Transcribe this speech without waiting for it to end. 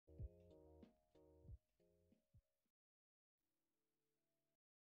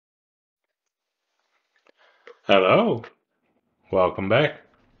Hello, welcome back.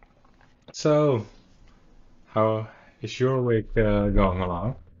 So, how is your week going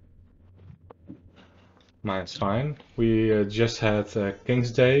along? Mine's fine. We just had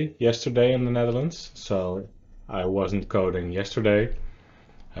King's Day yesterday in the Netherlands, so I wasn't coding yesterday.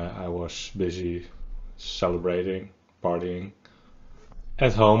 I was busy celebrating, partying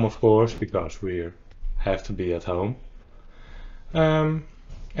at home, of course, because we have to be at home. Um,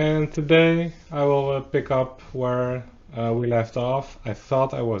 and today I will pick up where we left off. I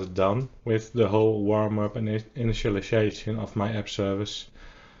thought I was done with the whole warm-up and initialization of my app service,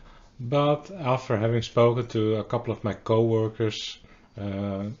 but after having spoken to a couple of my coworkers,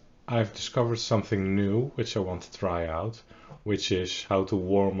 uh, I've discovered something new which I want to try out, which is how to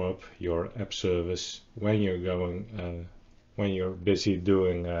warm up your app service when you're busy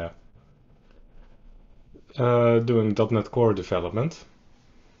doing .NET Core development.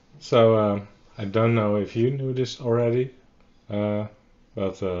 So I don't know if you knew this already, uh,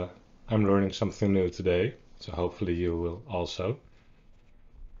 but I'm learning something new today. So hopefully you will also.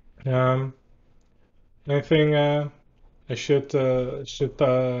 Um, Anything I should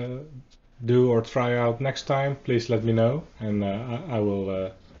do or try out next time? Please let me know, and I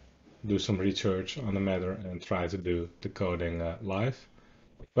will do some research on the matter and try to do the coding live.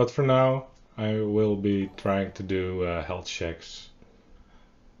 But for now, I will be trying to do health checks.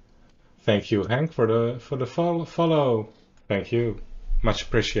 Thank you, Hank, for the follow. Thank you. Much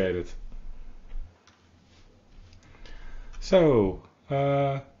appreciated. So,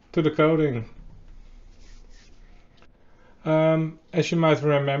 to the coding. As you might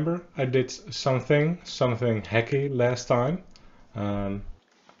remember, I did something hacky last time. Um,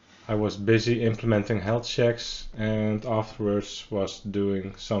 I was busy implementing health checks and afterwards was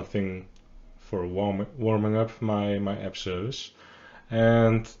doing something for warming up my app service.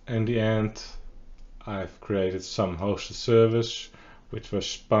 And in the end, I've created some hosted service which was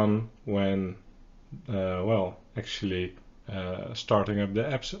spun when actually starting up the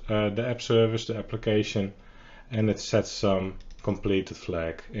app service, the application, and it sets some completed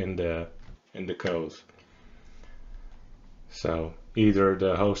flag in the code. So either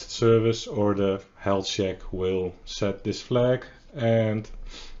the hosted service or the health check will set this flag and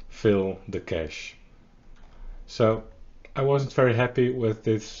fill the cache. So I wasn't very happy with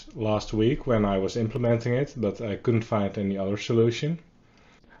this last week when I was implementing it, but I couldn't find any other solution.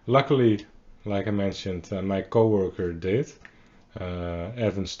 Luckily, like I mentioned, my coworker did.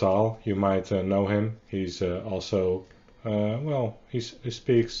 Evan Stahl, you might know him. He's also, he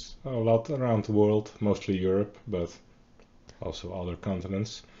speaks a lot around the world, mostly Europe, but also other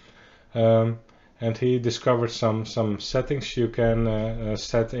continents. Um, and he discovered some settings you can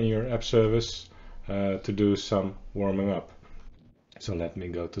set in your app service to do some warming up. So let me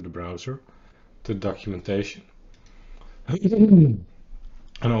go to the browser, to documentation. And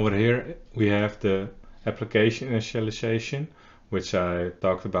over here we have the application initialization, which I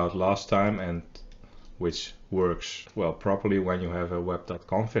talked about last time and which works well properly when you have a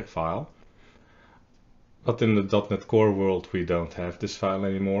web.config file. But in the .NET Core world we don't have this file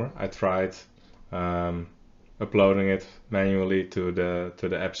anymore. I tried uploading it manually to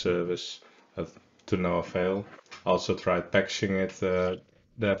the app service to no avail. Also tried packaging it, the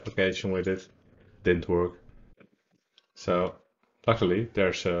application with it, didn't work. So luckily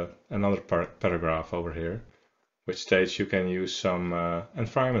there's another paragraph over here which states you can use some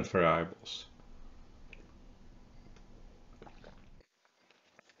environment variables.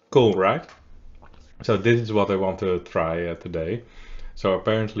 Cool, right? So this is what I want to try today. So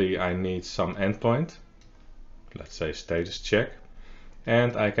apparently I need some endpoint, let's say status check,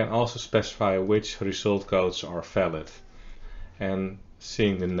 and I can also specify which result codes are valid. And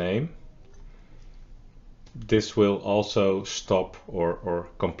seeing the name, this will also stop or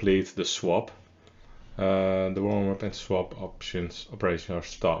complete the swap. The warm-up and swap operation are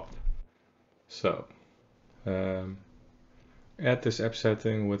stopped. So um, add this app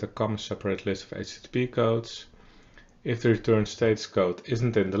setting with a comma separate list of HTTP codes. If the return status code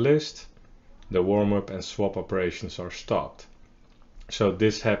isn't in the list, the warm-up and swap operations are stopped. So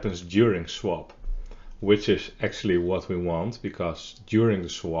this happens during swap, which is actually what we want, because during the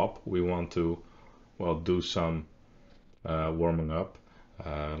swap we want to do some warming up,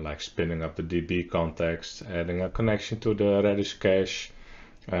 like spinning up the DB context, adding a connection to the Redis cache,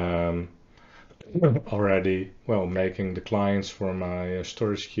 um, already making the clients for my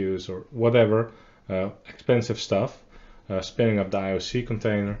storage queues or whatever, expensive stuff, spinning up the IOC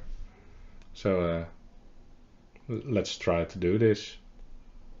container. So let's try to do this.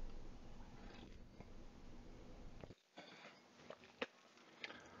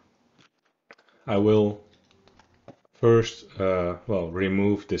 I will first, well,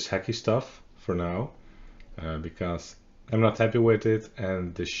 remove this hacky stuff for now, because I'm not happy with it,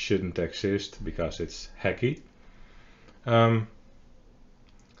 and this shouldn't exist because it's hacky. But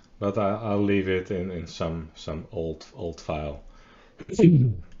I'll leave it in some old file.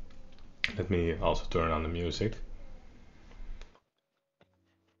 Let me also turn on the music.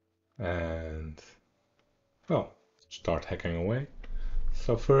 And, well, start hacking away.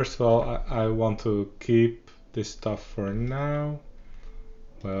 So first of all, I want to keep this stuff for now.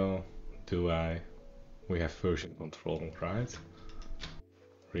 Well, do I? We have version control, right?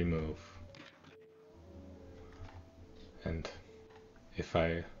 Remove. And if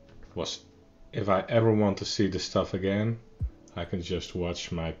I ever want to see the stuff again, I can just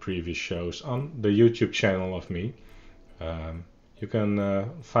watch my previous shows on the YouTube channel of me. You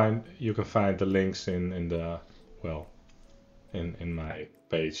can find the links in the, well, in my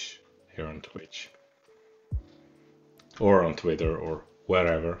page here on Twitch or on Twitter or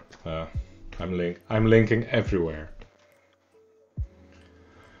wherever. I'm linking everywhere.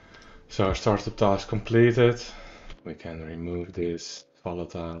 So our startup task completed. We can remove this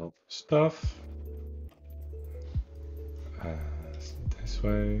volatile stuff. This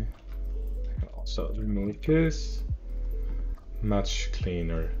way. I can also remove this. Much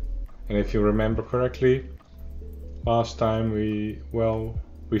cleaner. And if you remember correctly, last time we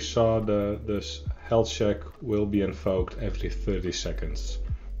saw the health check will be invoked every 30 seconds.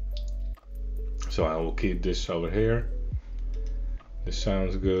 So I will keep this over here. This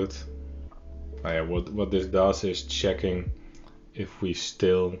sounds good. What this does is checking if we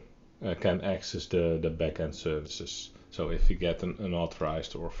still can access the backend services. So if we get an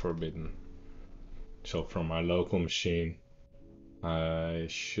unauthorized or forbidden. So from my local machine, I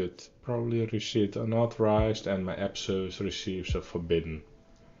should probably receive unauthorized, and my app service receives a forbidden.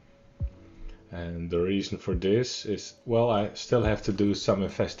 And the reason for this is, well, I still have to do some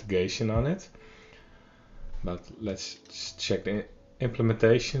investigation on it. But let's just check the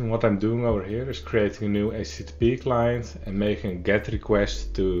implementation. What I'm doing over here is creating a new HTTP client and making a GET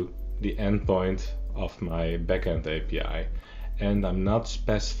request to the endpoint of my backend API. And I'm not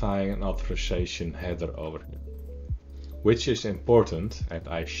specifying an authorization header over here, which is important, and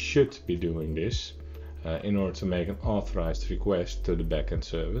I should be doing this in order to make an authorized request to the backend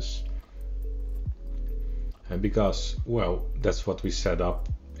service. And because, well, that's what we set up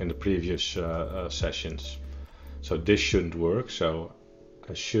in the previous sessions. So this shouldn't work, so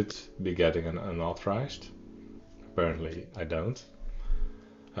I should be getting an unauthorized. Apparently I don't.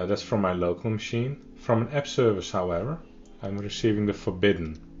 That's from my local machine. From an app service, however, I'm receiving the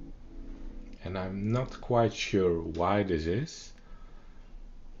forbidden. And I'm not quite sure why this is.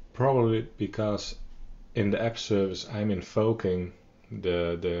 Probably because in the app service I'm invoking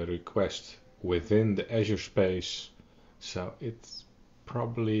the request within the Azure space, so it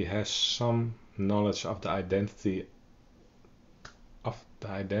probably has some knowledge of the identity,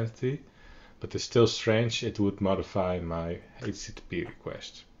 but it's still strange. It would modify my HTTP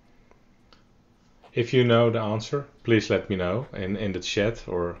request. If you know the answer, please let me know in the chat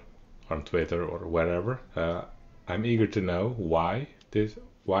or on Twitter or wherever. I'm eager to know why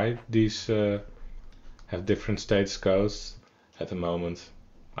these have different status codes. At the moment,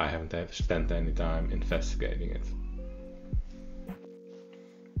 I haven't spent any time investigating it.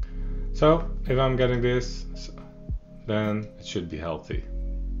 So if I'm getting this, then it should be healthy.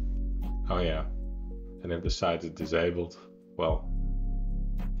 Oh yeah, and if the site is disabled, well,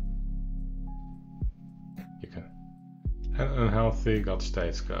 you can. And unhealthy got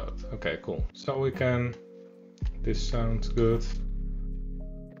status code. Okay, cool. So we can. This sounds good.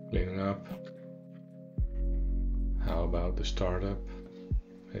 Cleaning up. How about the startup?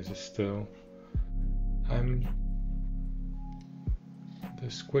 Is it still? The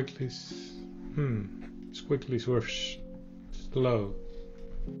squigglies. Squigglies were slow.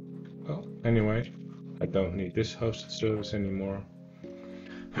 Well, anyway, I don't need this hosted service anymore.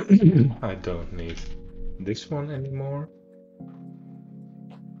 I don't need this one anymore.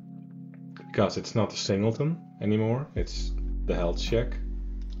 Because it's not a singleton anymore, it's the health check.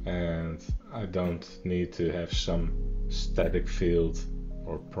 And I don't need to have some static field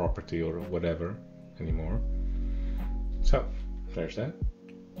or property or whatever anymore. So, there's that.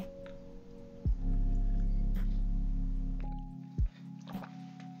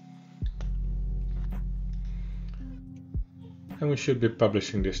 And we should be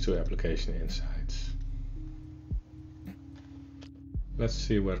publishing this to Application Insights. Let's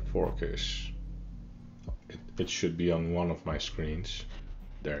see where fork is. It should be on one of my screens.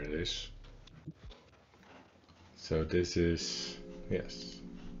 There it is. So this is, yes,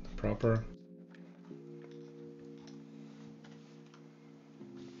 the proper.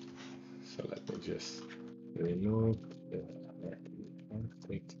 So let me just remove the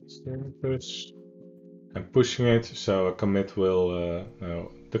service. I'm pushing it, so a commit will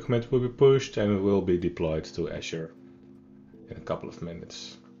the commit will be pushed and it will be deployed to Azure in a couple of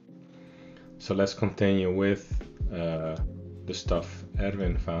minutes. So let's continue with the stuff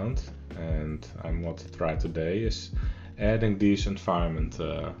Erwin found, and I want to try today is adding these environment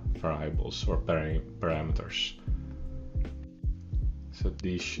variables or parameters. So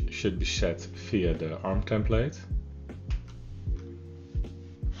these should be set via the ARM template.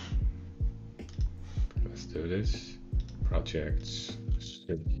 Let's do this. Projects,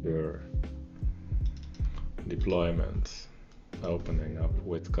 secure, deployment, opening up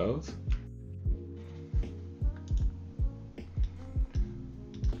with code.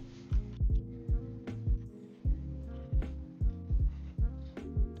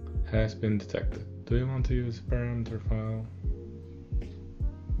 Has been detected. Do you want to use a parameter file?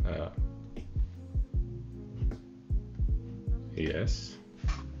 Yes.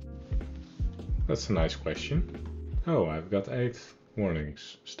 That's a nice question. Oh, I've got 8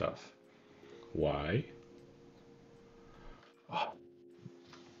 warnings stuff. Why? Oh.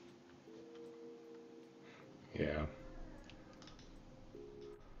 Yeah.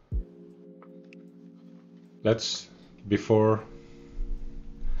 Let's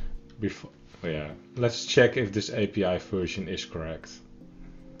let's check if this API version is correct.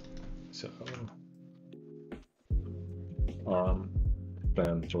 So ARM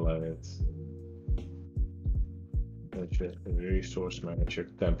template resource manager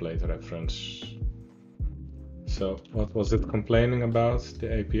template reference. So what was it complaining about?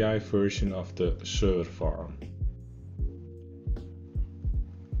 The API version of the server farm.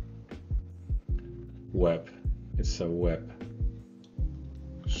 Web. It's a web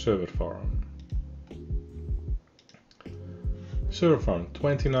server farm. Server farm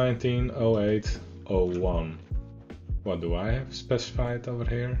 2019-08-01. What do I have specified over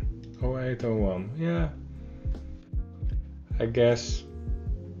here? 08-01. Yeah. I guess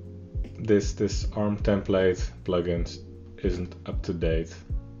this ARM template plugin isn't up to date.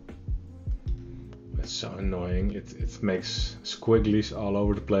 It's so annoying. It makes squigglies all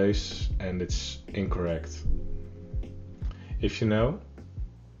over the place and it's incorrect. If you know,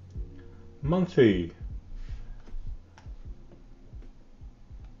 Monty.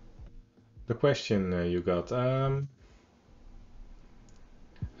 The question you got. I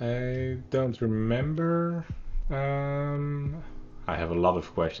don't remember. I have a lot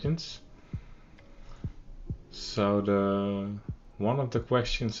of questions. So one of the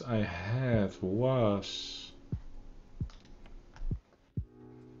questions I had was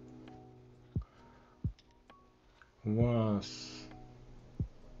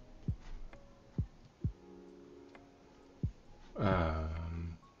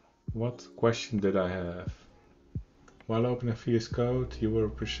what question did I have? While opening VS Code, you were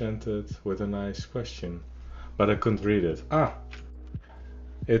presented with a nice question, but I couldn't read it.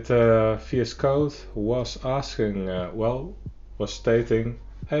 VS Code was asking, was stating,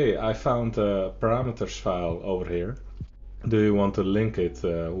 hey, I found a parameters file over here. Do you want to link it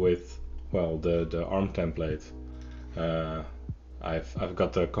with, the ARM template? I've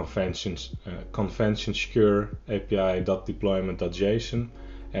got the convention secure API.deployment.json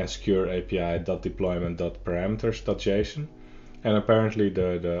and secure API.deployment.parameters.json, and apparently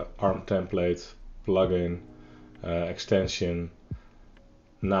the ARM template plugin extension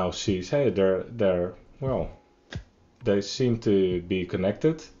now sees, hey, they seem to be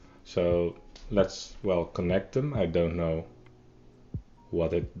connected, so let's connect them. I don't know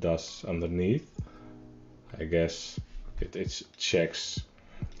what it does underneath. I guess it checks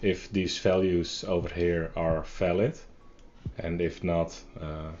if these values over here are valid, and if not,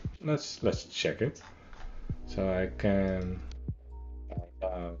 let's check it. So I can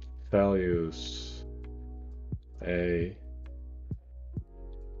values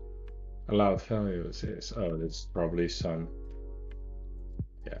allowed values is, that's probably some,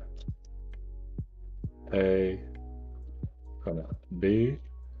 A gonna B.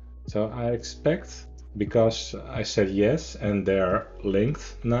 So I expect, because I said yes and they're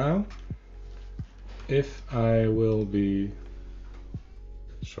linked now, if I will be,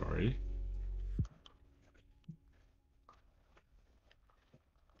 sorry,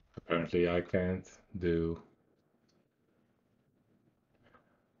 apparently I can't do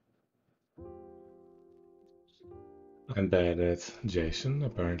embedded JSON,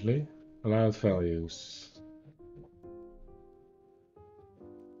 apparently. Allowed values.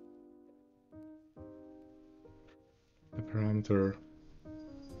 The parameter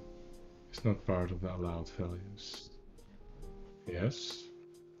is not part of the allowed values. Yes.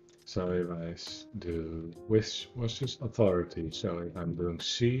 So if I do which was this authority, so if I'm doing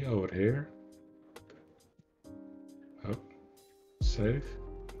C over here, oh, save,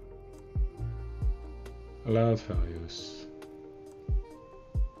 allowed values,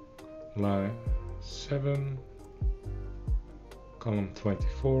 line 7, column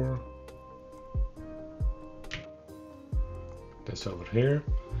 24, that's over here.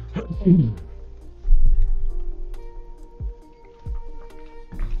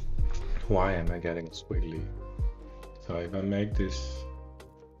 Why am I getting squiggly? So if I make this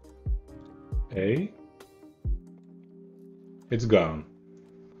A, it's gone.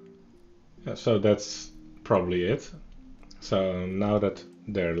 Yeah, so that's probably it. So now that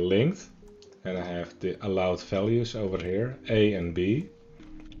they're linked and I have the allowed values over here, A and B,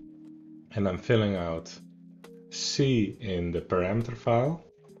 and I'm filling out C in the parameter file,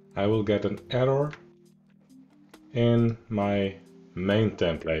 I will get an error in my main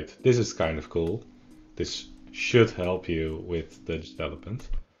template. This is kind of cool. This should help you with the development.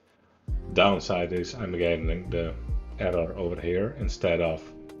 Downside is I'm getting the error over here instead of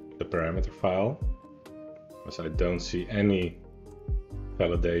the parameter file, because I don't see any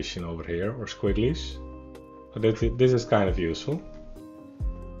validation over here or squigglies. But this is kind of useful.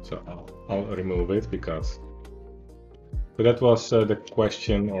 So I'll remove it because... So that was the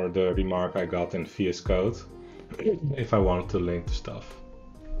question or the remark I got in VS Code if I wanted to link the stuff.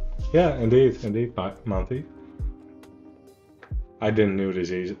 Yeah, indeed, Monty. I didn't know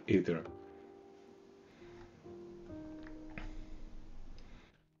this either.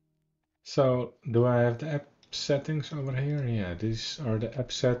 So, do I have the app settings over here? Yeah, these are the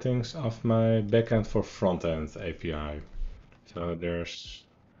app settings of my backend for frontend API. So there's,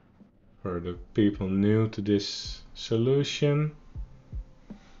 for the people new to this solution,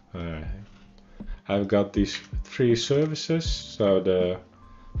 I've got these 3 services. So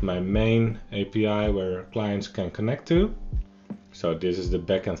my main API where clients can connect to. So this is the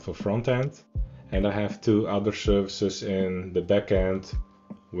backend for frontend, and I have 2 other services in the backend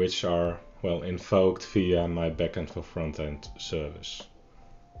which are, well, invoked via my backend for frontend service.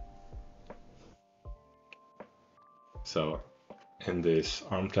 So in this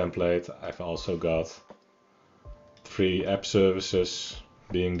ARM template, I've also got 3 app services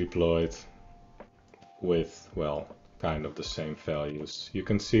being deployed with, well, kind of the same values. You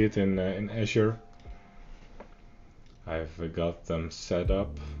can see it in Azure. I've got them set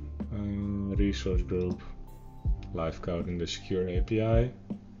up, resource group, live code in the secure API.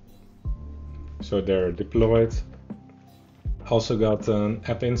 So they're deployed. Also got an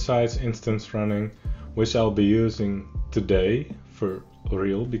App Insights instance running, which I'll be using today for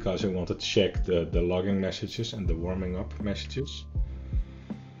real because I want to check the logging messages and the warming up messages.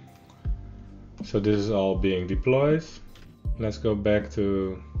 So this is all being deployed. Let's go back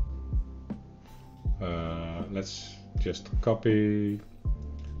to, let's just copy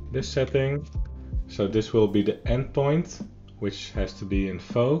this setting. So this will be the endpoint, which has to be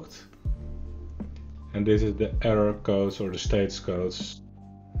invoked. And this is the error codes or the states codes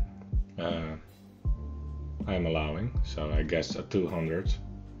I'm allowing. So I guess a 200.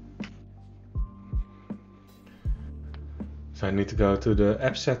 So I need to go to the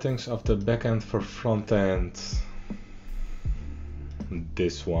app settings of the backend for frontend.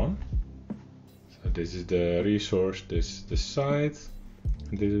 This one. So this is the resource, this is the site.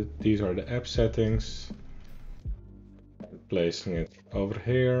 These are the app settings. Placing it over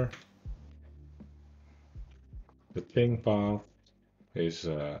here. The ping path is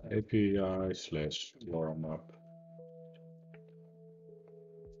API/warmup.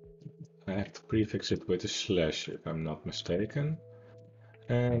 I have to prefix it with a slash if I'm not mistaken.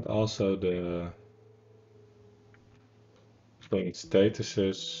 And also the string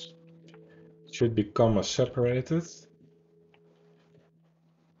statuses should be comma separated.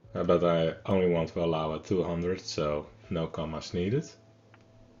 But I only want to allow a 200, so no commas needed.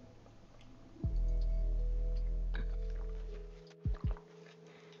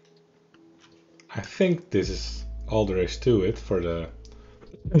 I think this is all there is to it for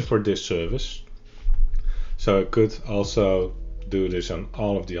this service. So I could also do this on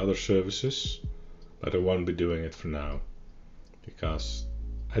all of the other services, but I won't be doing it for now because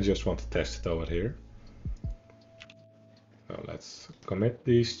I just want to test it over here. So let's commit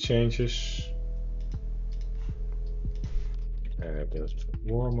these changes. There's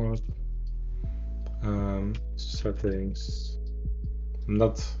warm up settings. I'm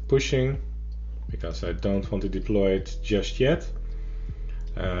not pushing because I don't want to deploy it just yet,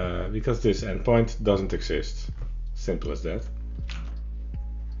 because this endpoint doesn't exist. Simple as that.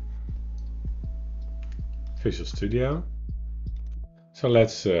 Visual Studio. So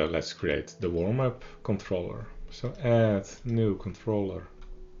let's create the warm-up controller. So add new controller,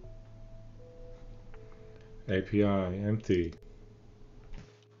 API empty.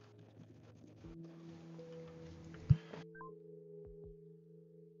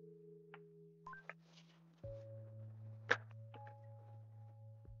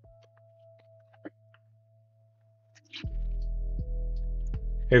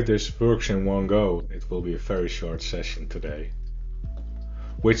 If this works in one go, it will be a very short session today,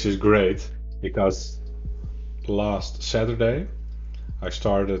 which is great because last Saturday I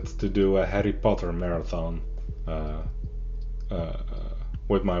started to do a Harry Potter marathon uh, uh,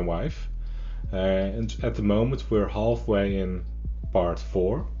 with my wife. And at the moment we're halfway in part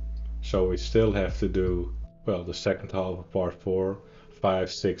 4, so we still have to do, well, the second half of part 4,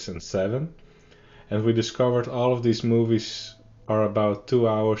 5, 6, and 7. And we discovered all of these movies are about 2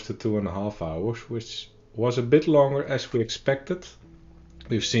 hours to 2.5 hours, which was a bit longer as we expected.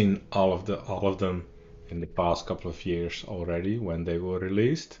 We've seen all of them in the past couple of years already when they were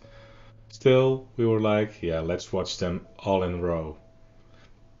released. Still, we were like, yeah, let's watch them all in a row.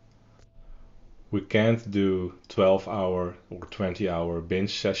 We can't do 12-hour or 20-hour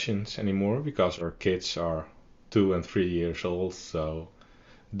binge sessions anymore because our kids are 2 and 3 years old, so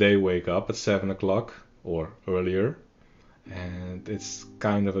they wake up at 7 o'clock or earlier, and it's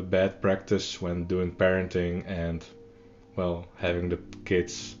kind of a bad practice when doing parenting and, well, having the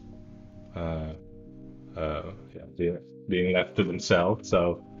kids uh, being left to themselves.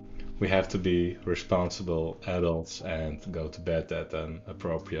 So we have to be responsible adults and go to bed at an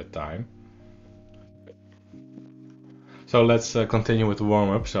appropriate time. So let's continue with the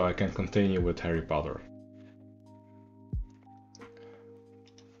warm-up so I can continue with Harry Potter.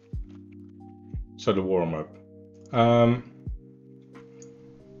 So the warm-up.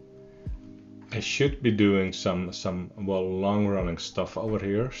 I should be doing some well, long-running stuff over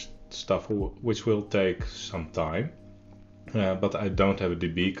here, stuff which will take some time. But I don't have a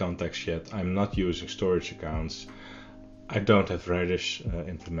DB context yet. I'm not using storage accounts. I don't have Redis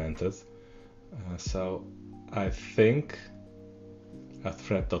implemented. So I think a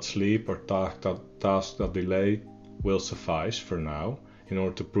thread.sleep or task.delay will suffice for now in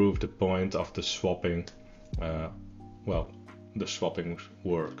order to prove the point of the swapping, the swapping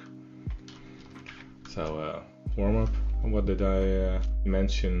work. So warm up, what did I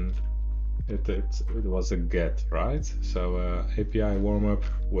mention? It was a get, right? So API warm up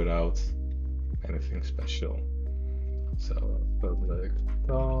without anything special. So public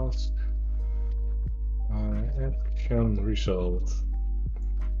task, action result,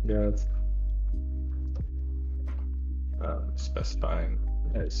 get, specifying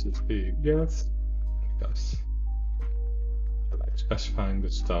SSB get, because I like specifying the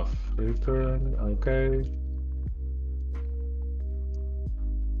stuff, return, okay.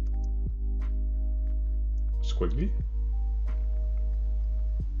 Squiggly.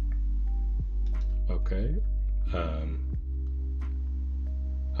 Okay.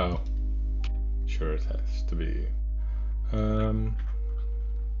 Oh, sure it has to be.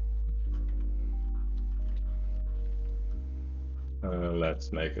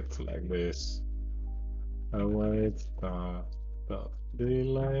 Let's make it like this. Wait,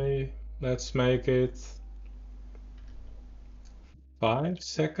 delay. Let's make it 5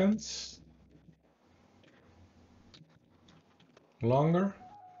 seconds longer.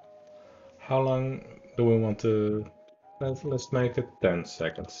 How long do we want to? Let's make it 10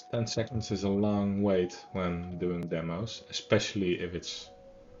 seconds. 10 seconds is a long wait when doing demos, especially if it's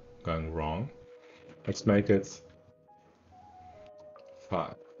going wrong. Let's make it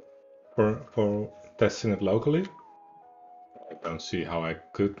 5. For testing it locally, I don't see how I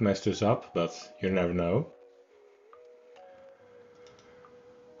could mess this up, but you never know.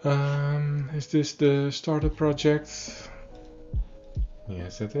 Is this the starter project?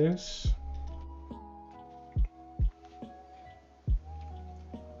 Yes, it is.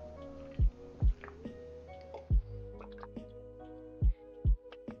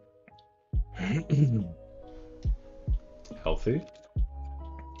 Healthy.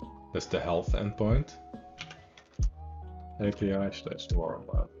 That's the health endpoint.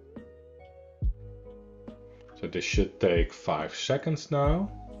 API/warm-up. So this should take 5 seconds now,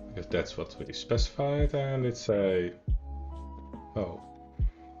 because that's what we specified, and it's a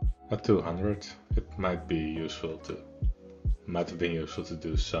 200. It might have been useful to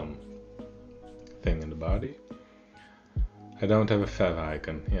do some thing in the body. I don't have a fav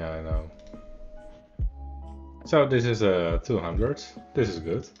icon. Yeah, I know. So this is a 200. This is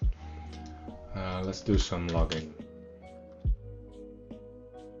good. Let's do some logging.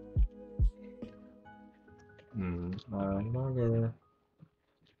 Logger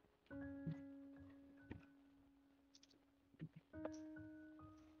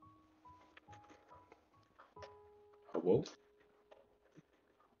Cool.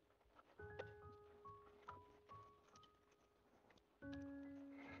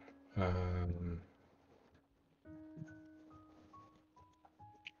 Um,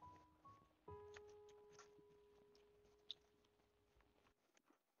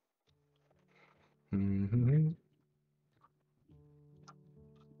 mhm.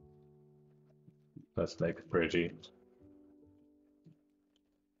 Let's make it pretty.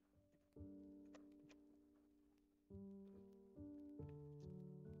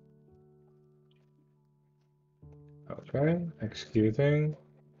 Okay, executing.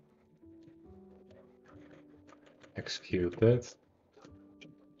 Executed.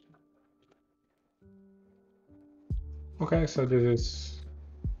 Okay, so this is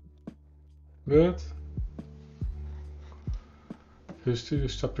good. Who's to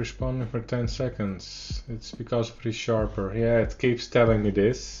stop responding for 10 seconds? It's because of ReSharper. Yeah, it keeps telling me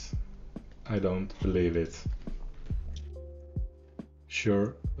this. I don't believe it.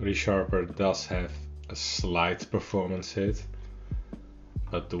 Sure, ReSharper does have a slight performance hit,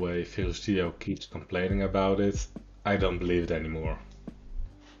 but the way Visual Studio keeps complaining about it, I don't believe it anymore.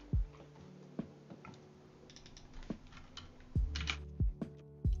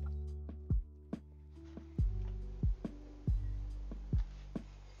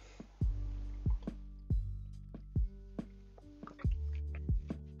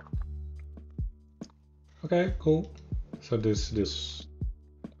 Okay, cool. So this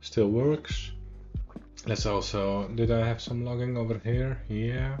still works. Let's also, did I have some logging over here?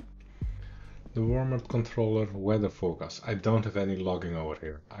 Yeah. The warm-up controller weather forecast. I don't have any logging over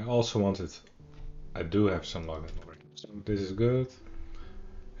here. I also wanted, I do have some logging over here. So this is good.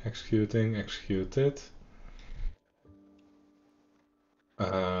 Executing, executed.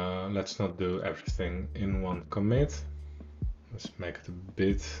 Let's not do everything in one commit. Let's make it a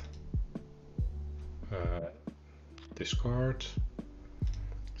bit discard.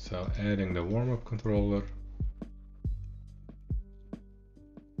 So adding the warm-up controller.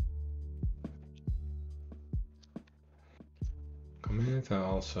 Commit, and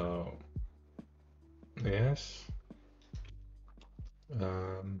also, yes.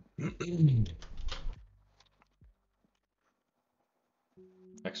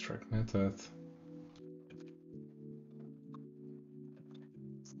 Extract method.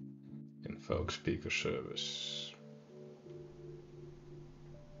 Invoke speaker service.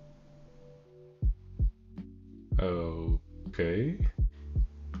 Okay.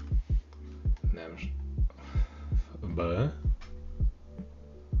 Never. But.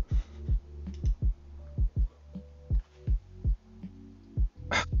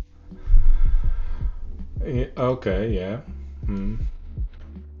 Yeah, okay, yeah.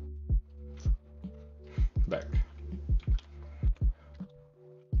 Back.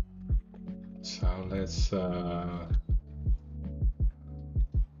 So let's.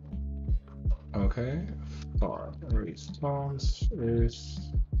 Okay. For response is.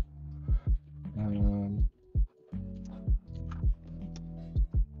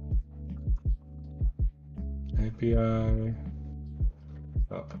 API.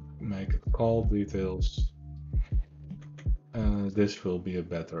 Make call details. This will be a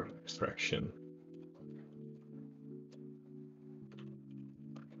better extraction.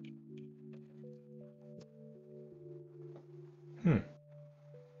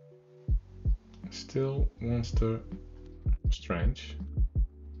 Still monster strange.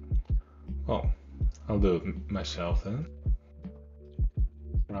 Well, I'll do it myself then.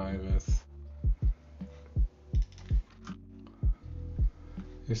 Private.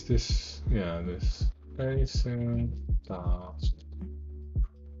 Is this, yeah, this facing task.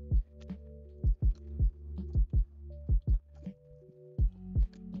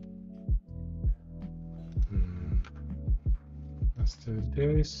 Let's do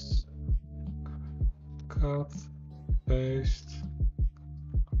this. Cut, paste,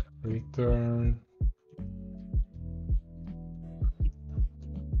 return.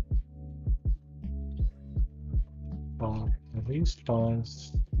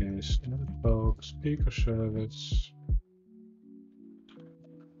 Response is invoke speaker service.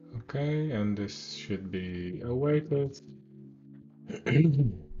 Okay, and this should be awaited.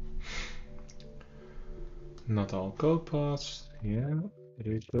 Not all code paths. Yeah.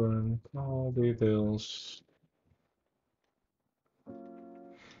 Return all details.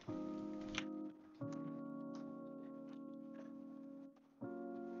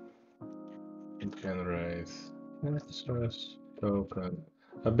 Generate access token.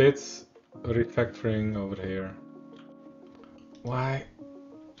 A bit refactoring over here. Why?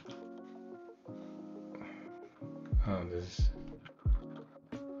 Oh, this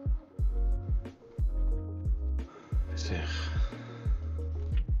Zeg.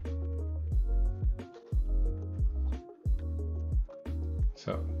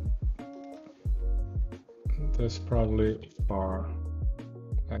 So that's probably our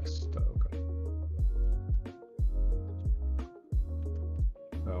next token.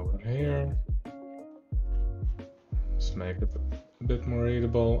 Over here. Let's make it a bit more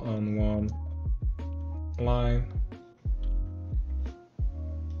readable on one line.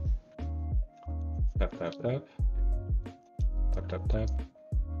 Tap, tap, tap. Tap, tap, tap.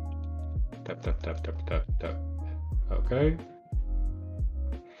 Tap, tap, tap, tap, tap, tap. Okay.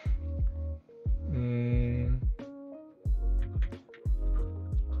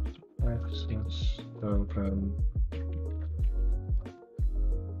 Access token.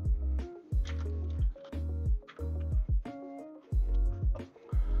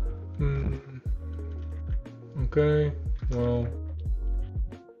 Okay, well.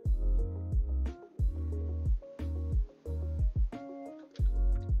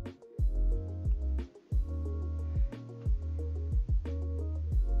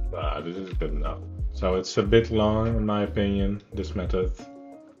 This is good enough. So it's a bit long, in my opinion, this method.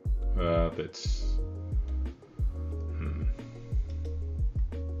 But it's...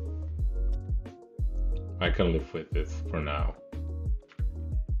 I can live with it for now.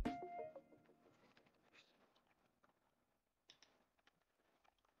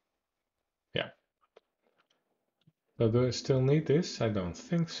 Yeah. So do I still need this? I don't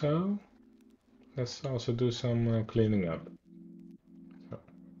think so. Let's also do some cleaning up. So,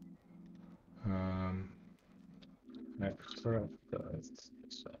 extract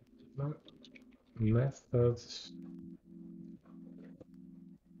methods.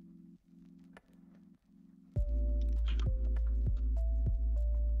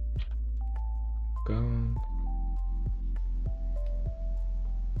 Gone.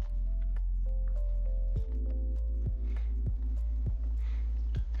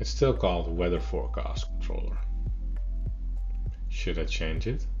 It's still called weather forecast controller. Should I change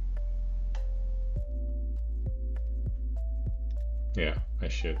it? Yeah, I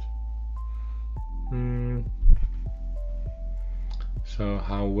should. So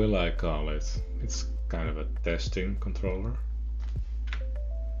how will I call it? It's kind of a testing controller.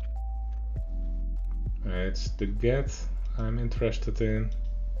 It's the get I'm interested in.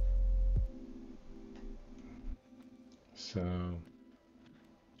 So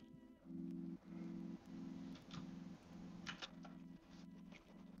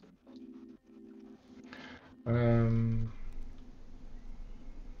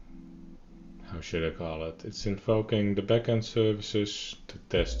how should I call it? It's invoking the backend services to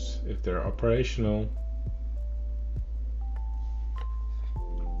test if they're operational.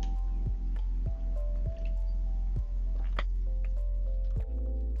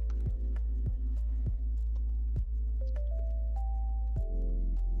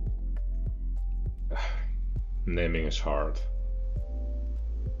 Naming is hard.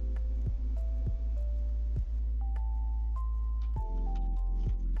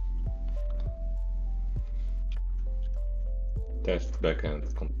 Test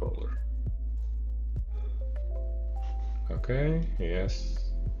backend controller. Okay,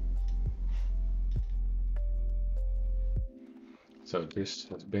 yes. So this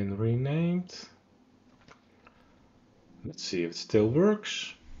has been renamed. Let's see if it still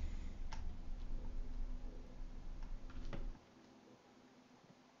works.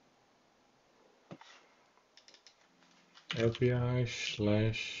 API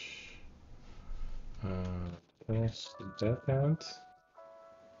slash test backend.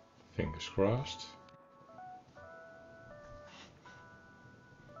 Fingers crossed.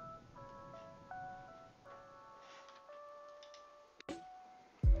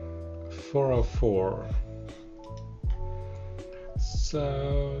 .404.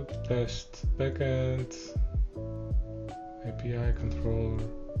 So test backend API controller.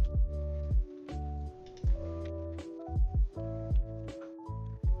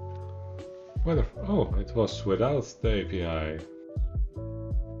 Whether, oh, it was without the API.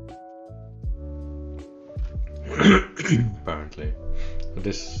 Apparently. But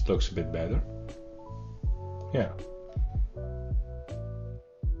this looks a bit better. Yeah.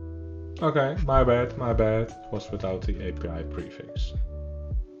 Okay, my bad, my bad. It was without the API prefix.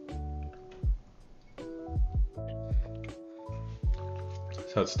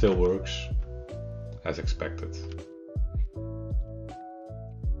 So it still works as expected.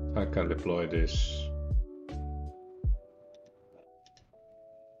 I can deploy this.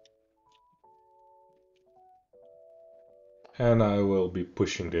 And I will be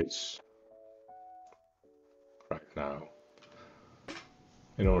pushing this right now.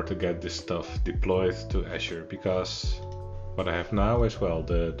 in order to get this stuff deployed to Azure, because what I have now is, well,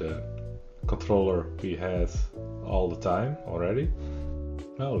 the controller we had all the time already.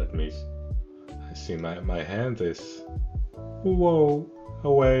 Well, let me, I see my hand is, whoa,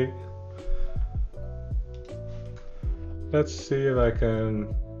 away. Let's see if I can,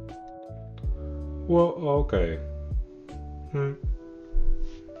 whoa, okay.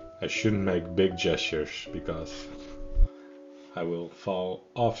 I shouldn't make big gestures because I will fall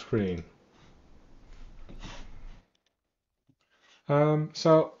off screen.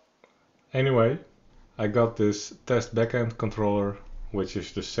 So anyway, I got this test backend controller, which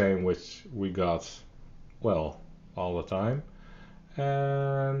is the same which we got, well, all the time.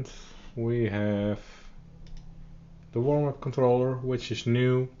 And we have the warm-up controller, which is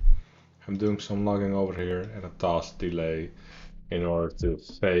new. I'm doing some logging over here and a task delay in order to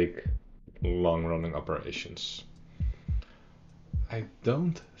fake long-running operations. I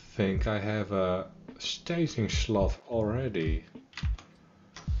don't think I have a staging slot already.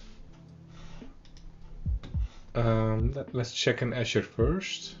 Let's check in Azure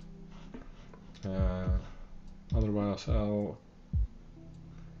first. Otherwise, I'll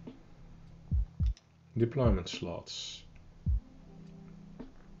deployment slots.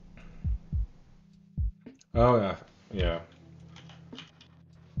 Oh yeah, yeah.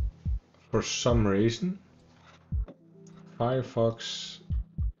 For some reason, Firefox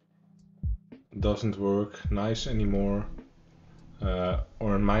doesn't work nice anymore,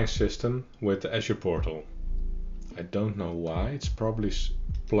 or in my system with the Azure portal. I don't know why. It's probably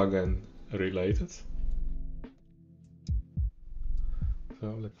plugin related.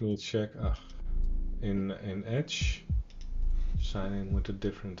 So let me check. In Edge, sign in with a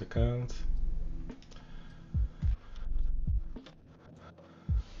different account.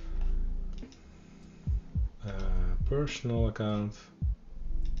 Personal account.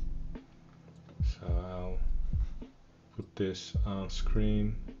 So I'll put this on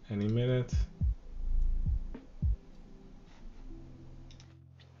screen any minute.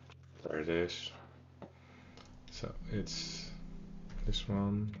 There it is. So it's this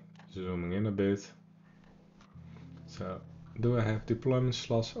one, zooming in a bit. So do I have deployment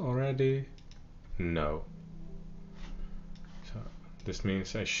slots already? No. So this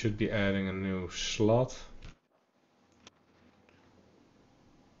means I should be adding a new slot.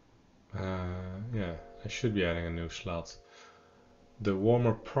 Yeah, I should be adding a new slot. The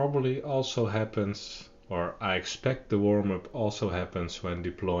warm-up probably also happens, or I expect the warm-up also happens when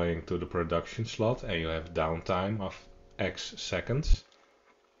deploying to the production slot and you have downtime of X seconds.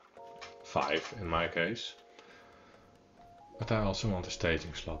 5 in my case. But I also want a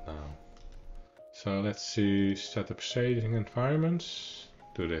staging slot now. So let's see, set up staging environments.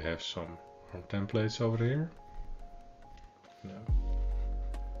 Do they have some templates over here? No.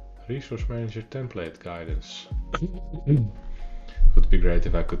 Resource Manager template guidance. Would be great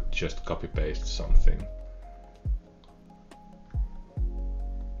if I could just copy paste something.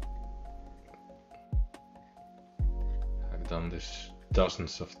 I've done this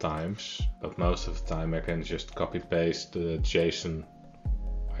dozens of times, but most of the time I can just copy paste the JSON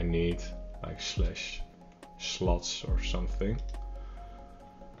I need, like slash slots or something.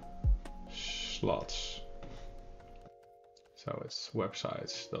 Slots. So it's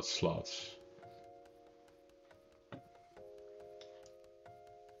websites.slots.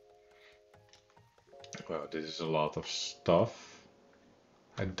 Well, this is a lot of stuff.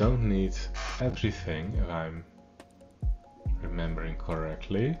 I don't need everything if I'm remembering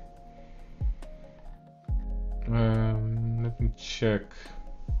correctly. Let me check.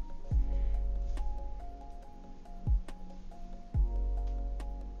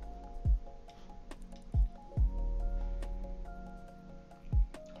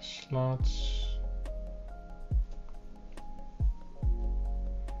 Slots.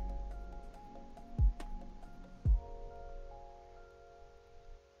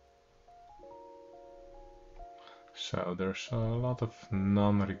 So there's a lot of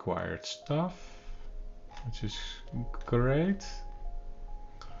non-required stuff, which is great.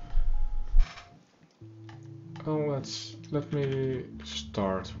 Oh, let me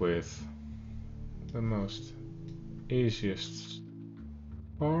start with the most easiest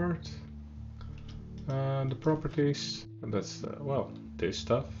part. The properties, and that's well, this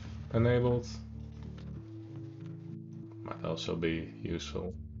stuff enabled might also be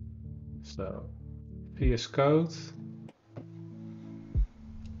useful. So VS Code,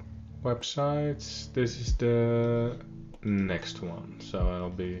 websites, this is the next one, so I'll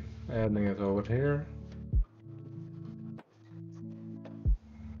be adding it over here.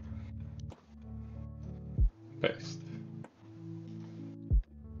 Paste.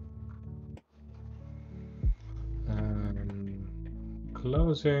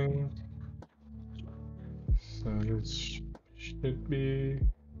 closing. So this should be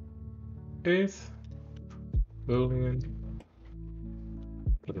it. Boolean.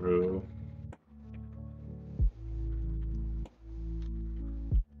 True.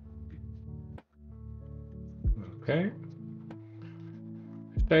 Okay.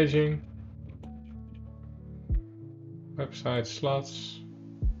 Staging. Website slots.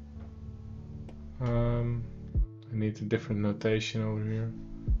 I need a different notation over here.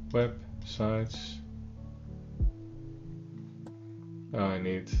 Websites. Oh, I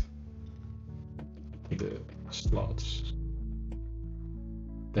need the slots.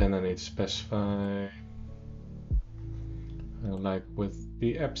 Then I need to specify, like with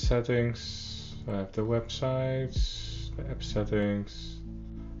the app settings, I have the websites, the app settings,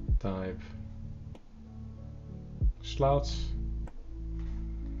 type slots.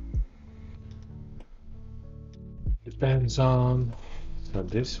 Depends on, so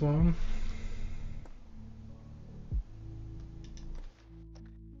this one.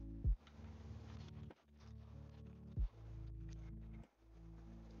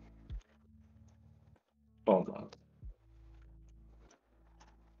 Format.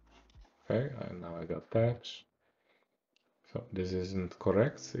 Okay, and now I got tabs. So this isn't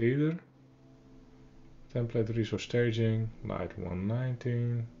correct either. Template resource staging, light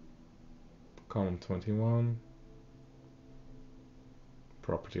 119, column 21,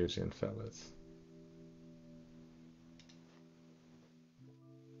 property is invalid.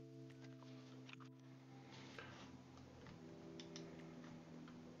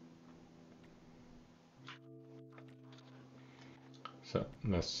 So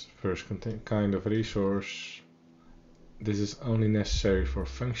let's first kind of resource. This is only necessary for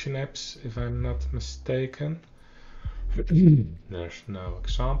function apps, if I'm not mistaken. There's no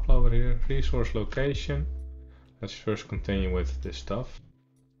example over here. Resource location. Let's first continue with this stuff.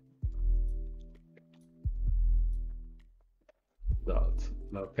 Dot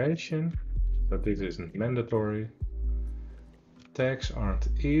location. So this isn't mandatory. Tags aren't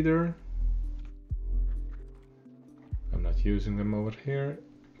either. I'm not using them over here.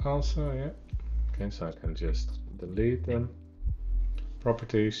 Also, yeah. Okay, so I can just delete them.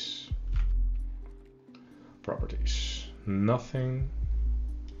 Properties. Properties. Nothing.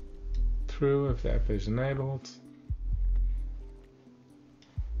 True if the app is enabled.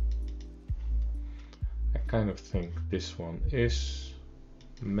 I kind of think this one is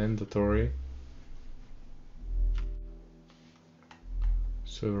mandatory.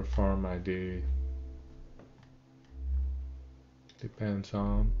 Server farm ID depends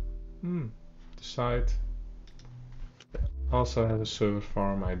on the site. Also has a server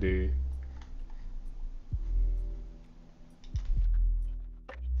farm ID.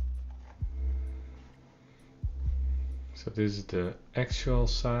 So this is the actual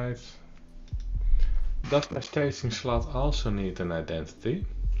site. Does my staging slot also need an identity?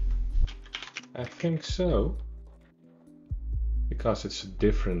 I think so, because it's a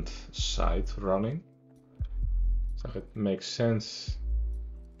different site running. So it makes sense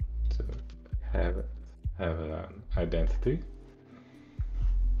to have an identity.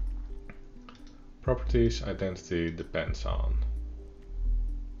 Properties identity depends on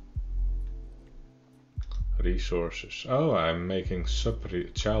resources. Oh, I'm making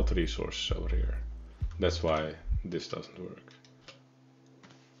child resources over here. That's why this doesn't work.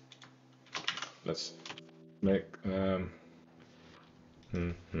 Let's make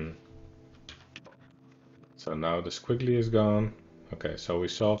So now the squiggly is gone. Okay, so we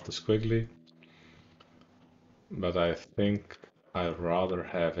solved the squiggly, but I think I'd rather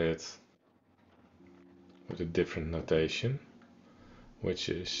have it with a different notation, which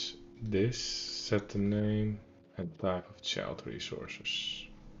is this: set the name and type of child resources.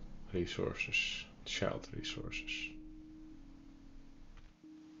 Resources, child resources.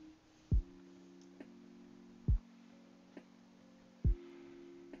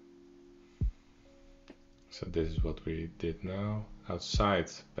 So this is what we did now, outside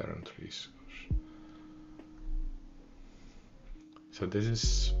parent resource. So this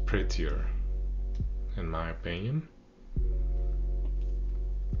is prettier, in my opinion.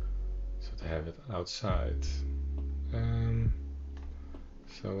 So to have it outside.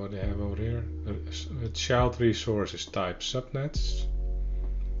 So what do you have over here? A child resource is type subnets.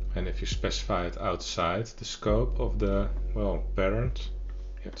 And if you specify it outside the scope of the, parent,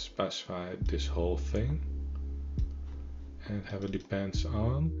 you have to specify this whole thing. And have it depends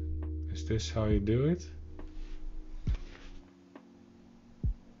on. Is this how you do it?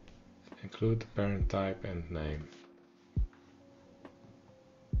 Include the parent type and name.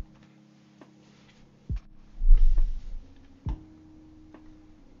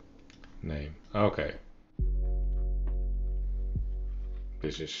 name. Okay.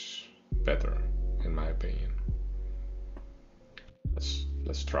 This is better, in my opinion.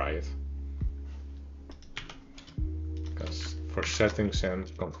 Let's try it. Because for settings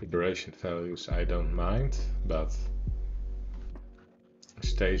and configuration values I don't mind, but a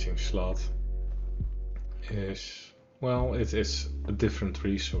staging slot is, well, it is a different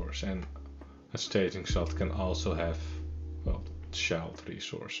resource, and a staging slot can also have, well, child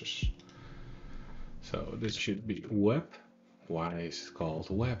resources. So this should be web. Why is it called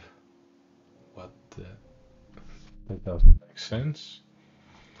web? What the? That doesn't make sense.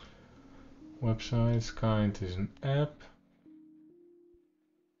 Websites, kind is an app.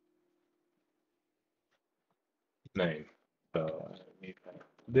 Name. So I need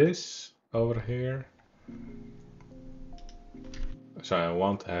this over here. So I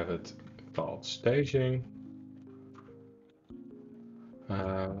want to have it called staging.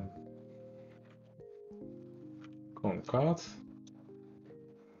 Concat.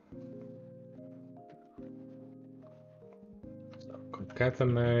 So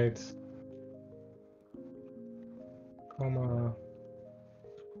concatenate, comma,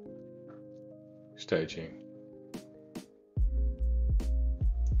 staging.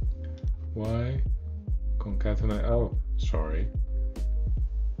 Why? Concatenate. Oh, sorry.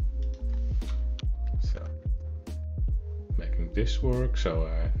 So making this work. So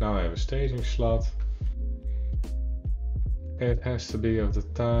now I have a staging slot. It has to be of the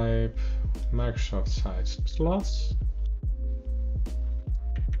type Microsoft sites slots.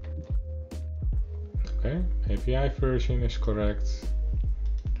 Okay, API version is correct.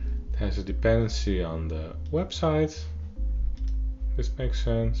 It has a dependency on the website. This makes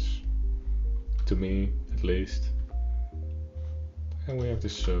sense. To me, at least. And we have the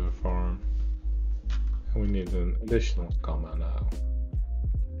server farm. And we need an additional comma now.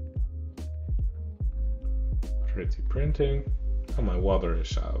 Pretty printing. Oh, my water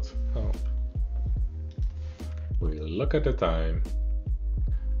is out. Oh. We look at the time.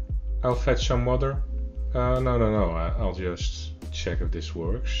 I'll fetch some water. No. I'll just check if this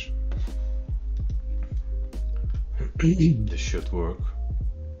works. This should work.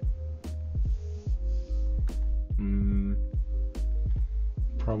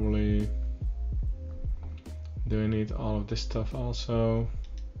 Probably. Do I need all of this stuff also?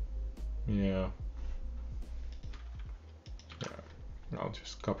 Yeah. I'll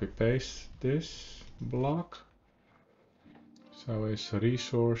just copy paste this block. So it's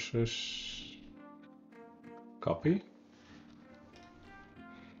resources, copy.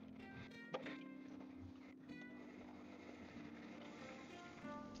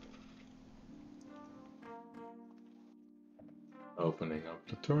 Opening up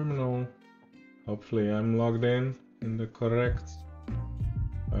the terminal. Hopefully I'm logged in the correct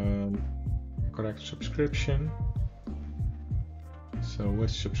subscription. So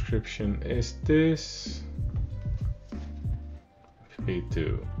which subscription is this?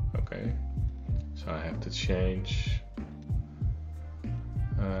 P2. Okay. So I have to change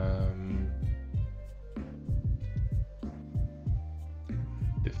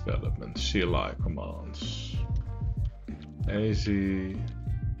development CLI commands. AZ. I'm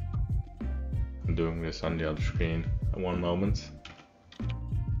doing this on the other screen. One moment.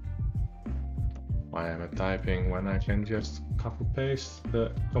 Why am I typing when I can just copy paste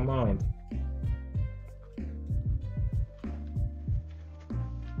the command?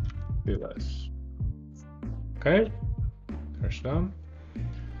 Do this. Okay, there's done.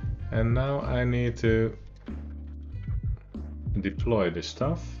 And now I need to deploy this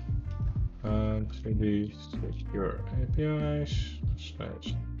stuff. cd secure APIs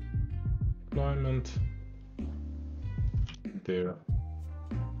 / deployment. There.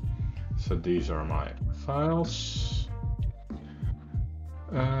 So these are my files.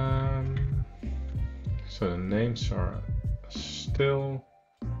 So the names are still.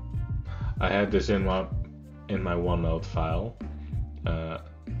 I had this in my OneNote file.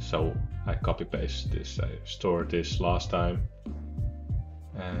 So I copy paste this. I stored this last time,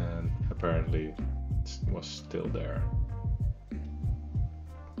 and apparently it was still there.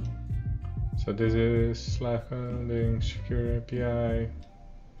 So this is /founding secure API.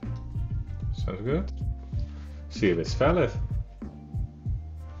 Sounds good. See if it's valid.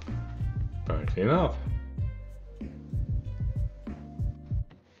 Apparently not.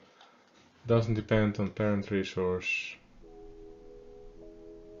 Doesn't depend on parent resource.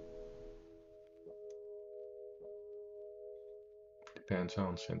 Depends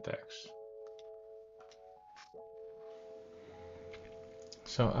on syntax.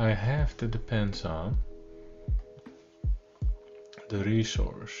 So I have the depends on the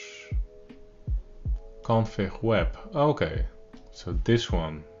resource config web. Okay, so this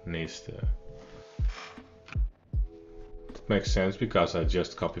one needs to. It makes sense because I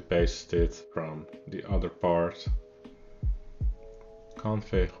just copy pasted it from the other part.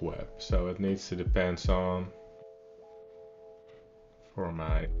 Config web, so it needs to depends on for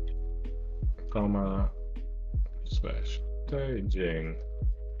my comma slash staging.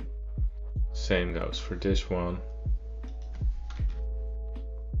 Same goes for this one.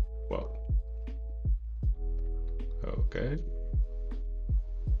 Well, okay.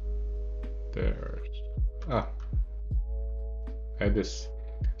 There's add this.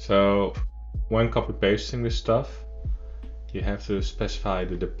 So when copy pasting this stuff, you have to specify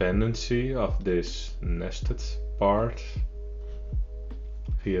the dependency of this nested part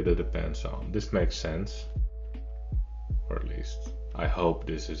via the depends on. This makes sense, or at least I hope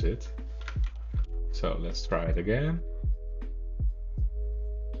this is it. So let's try it again.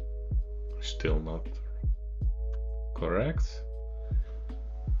 Still not correct.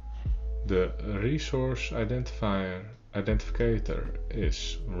 The resource identifier identificator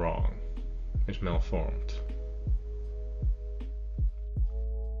is wrong, is malformed.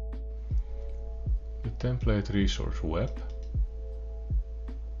 The template resource web.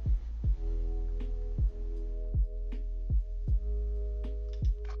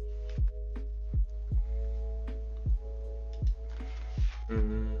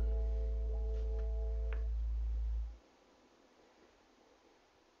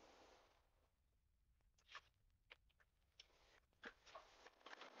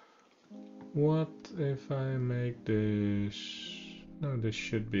 What if I make this? No, this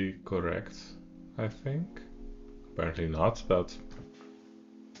should be correct, I think. Apparently not, but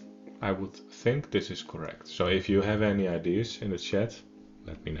I would think this is correct. So if you have any ideas in the chat,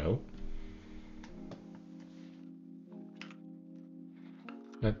 let me know.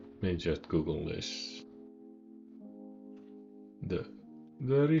 Let me just Google this. The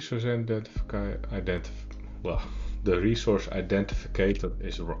resource the resource identificator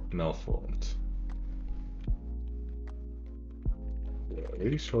is malformed. The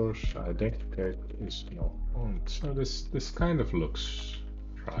resource identificator is malformed. So this kind of looks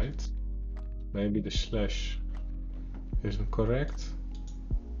right. Maybe the slash isn't correct.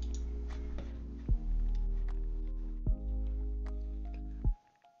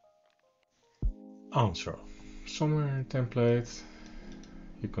 Answer. Somewhere in template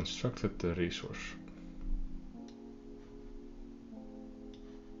you constructed the resource.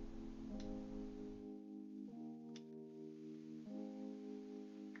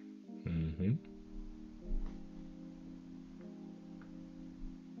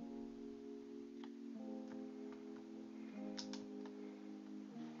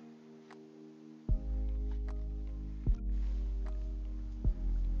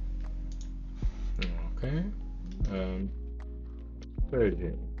 Okay.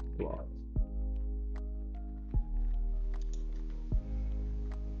 Staging plot.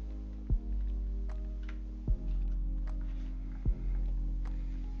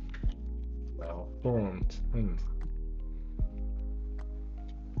 Malformed.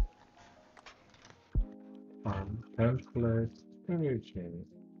 Template staging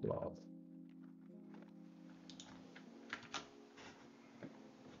plot.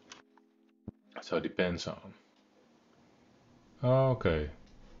 So it depends on. Okay.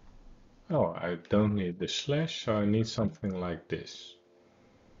 Oh, I don't need the slash, so I need something like this.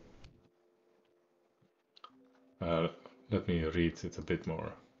 Let me read it a bit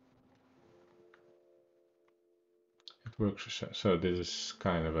more. It works. So this is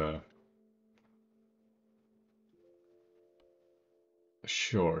kind of a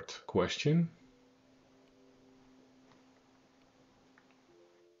short question.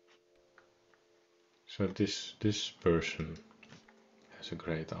 So this person has a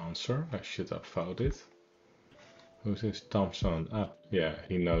great answer. I should have found it. Who's this? Thompson. Ah, yeah,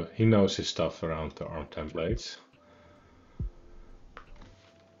 he knows his stuff around the ARM templates.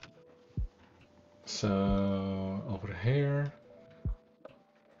 So over here,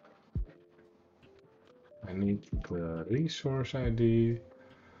 I need the resource ID,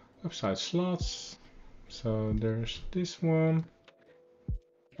 website slots. So there's this one,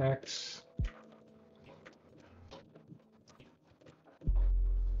 X,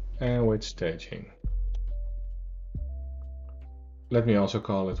 and with staging. Let me also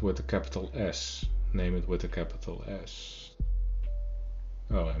call it with a capital S. Name it with a capital S.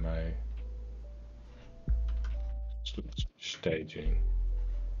 Oh, am I staging?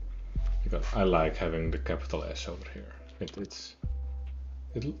 Because I like having the capital S over here.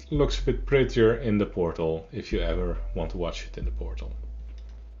 It looks a bit prettier in the portal if you ever want to watch it in the portal.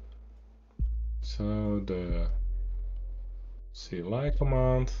 So the CLI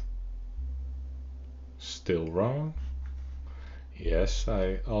command, still wrong. Yes,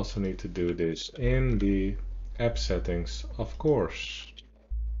 I also need to do this in the app settings, of course.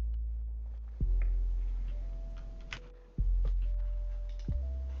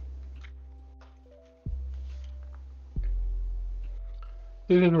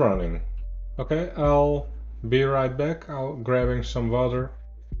 This is running. Okay, I'll be right back. I'll grabbing some water.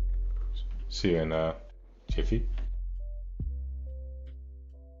 See you in a jiffy.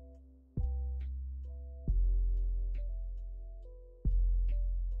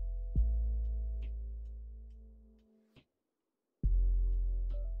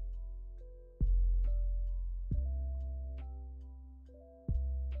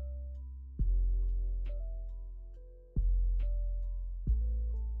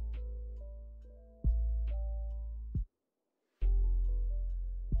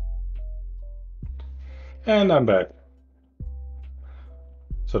 And I'm back.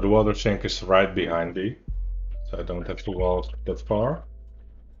 So the water sink is right behind me, so I don't have to walk that far.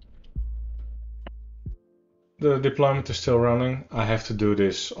 The deployment is still running. I have to do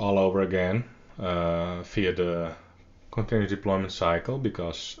this all over again via the continuous deployment cycle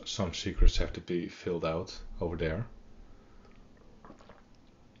because some secrets have to be filled out over there.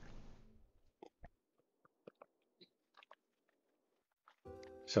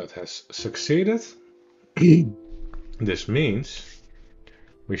 So it has succeeded. This means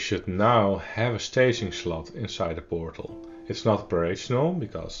we should now have a staging slot inside the portal. It's not operational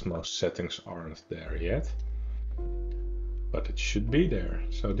because most settings aren't there yet, but it should be there.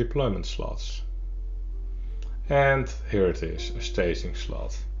 So deployment slots. And here it is, a staging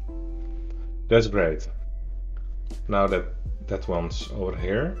slot. That's great. Now that that one's over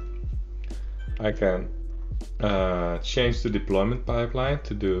here, I can change the deployment pipeline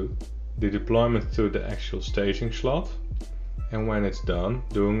to do the deployment to the actual staging slot, and when it's done,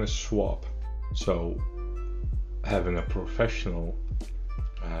 doing a swap. So having a professional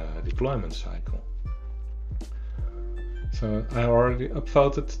deployment cycle. So I already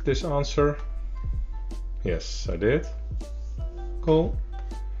upvoted this answer. Yes, I did. Cool.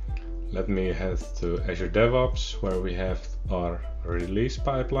 Let me head to Azure DevOps where we have our release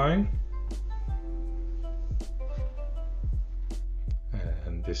pipeline.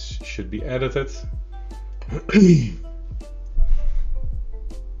 And this should be edited.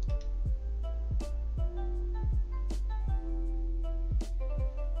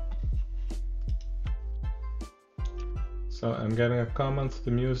 So I'm getting a comment,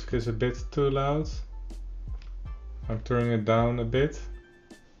 the music is a bit too loud. I'm turning it down a bit.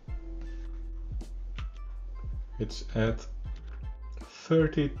 It's at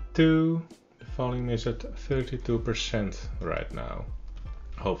 32, the volume is at 32% right now.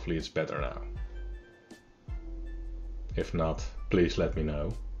 Hopefully it's better now. If not, please let me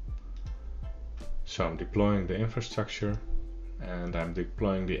know. So I'm deploying the infrastructure and I'm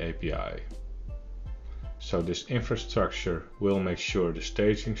deploying the API. So this infrastructure will make sure the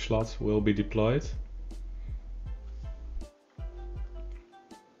staging slot will be deployed.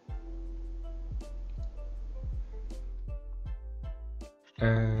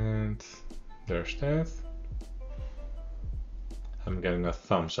 And there's that. I'm getting a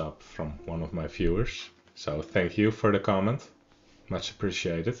thumbs up from one of my viewers. So thank you for the comment. Much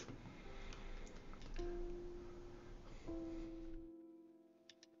appreciated.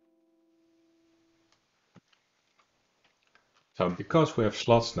 So because we have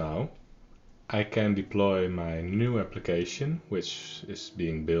slots now, I can deploy my new application, which is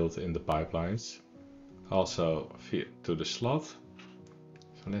being built in the pipelines, also to the slot.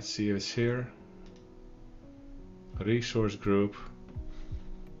 So let's see if it's here. Resource group.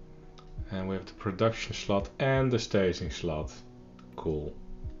 And we have the production slot and the staging slot. Cool.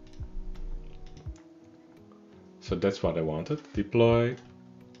 So that's what I wanted. Deploy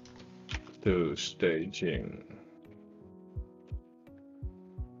to staging.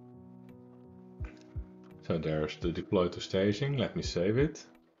 So there's the deploy to staging. Let me save it.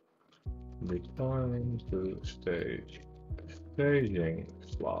 Deploy to staging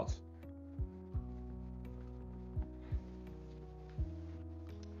slot.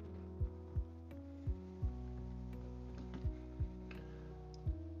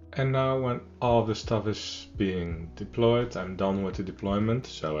 And now when all of the stuff is being deployed, I'm done with the deployment.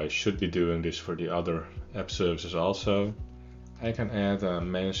 So I should be doing this for the other app services also. I can add a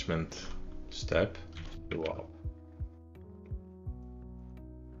management step.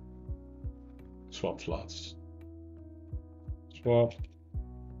 Swap slots. Swap.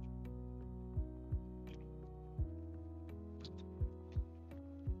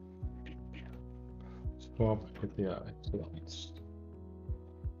 swap API slots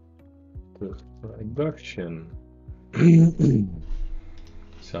to production.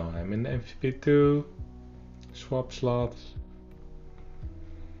 So I'm in MVP2, swap slots.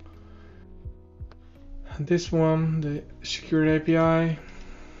 And this one, the secure API.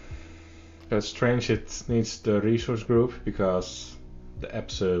 It's strange it needs the resource group because the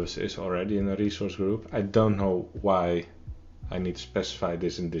app service is already in a resource group. I don't know why I need to specify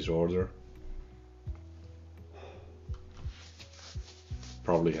this in this order.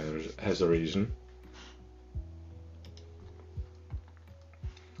 Probably has a reason.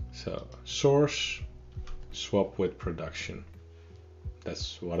 So source, swap with production.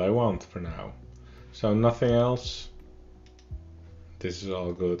 That's what I want for now. So nothing else. This is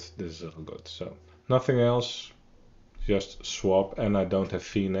all good, this is all good. So nothing else, just swap, and I don't have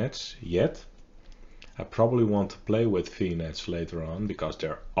VNets yet. I probably want to play with VNets later on because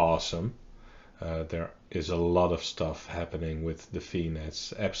they're awesome. There is a lot of stuff happening with the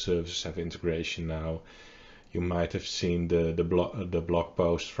VNets. App services have integration now. You might have seen the blog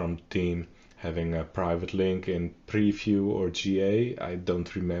post from the team having a private link in preview or GA. I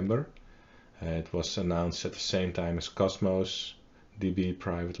don't remember. It was announced at the same time as Cosmos DB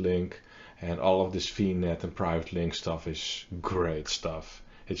private link, and all of this VNet and private link stuff is great stuff.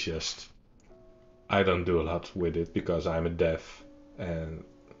 It's just I don't do a lot with it because I'm a dev, and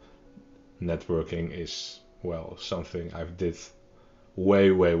networking is, well, something I've did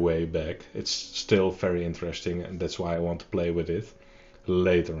way back. It's still very interesting, and that's why I want to play with it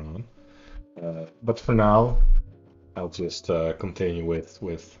later on. But for now, I'll just continue with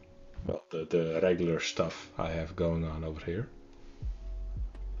well, the regular stuff I have going on over here.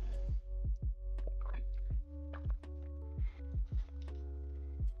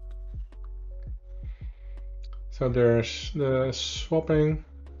 So there's the swapping.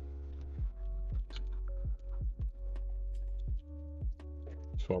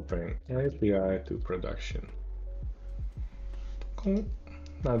 Swapping API to production. Cool.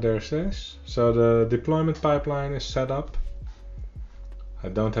 Now there's this. So the deployment pipeline is set up. I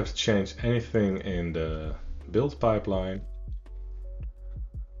don't have to change anything in the build pipeline.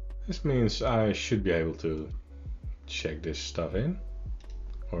 This means I should be able to check this stuff in.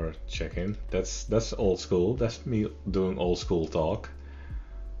 Or check in. That's old school. That's me doing old school talk.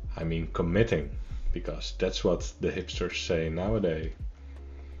 I mean committing, because that's what the hipsters say nowadays.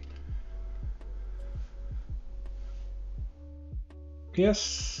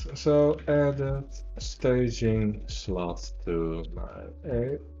 Yes, so added staging slot to my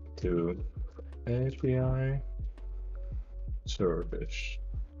API service.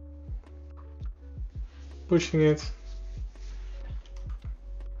 Pushing it.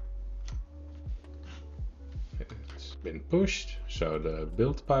 It's been pushed, so the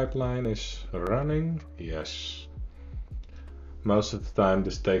build pipeline is running. Yes. Most of the time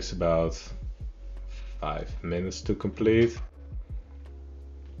this takes about 5 minutes to complete.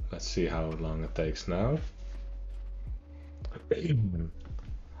 Let's see how long it takes now.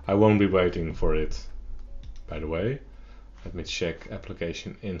 I won't be waiting for it, by the way. Let me check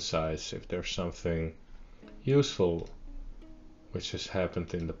application insights if there's something useful which has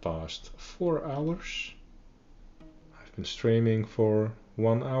happened in the past 4 hours. I've been streaming for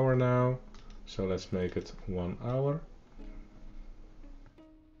 1 hour now, so let's make it 1 hour.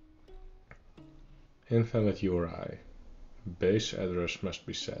 Invalid URI. Base address must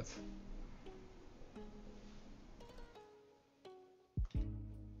be set.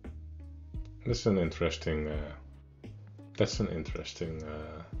 That's an interesting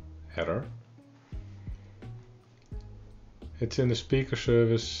error. It's in the speaker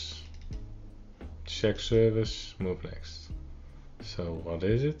service, check service, move next. So what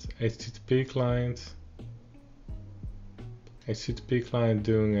is it? HTTP client. HTTP client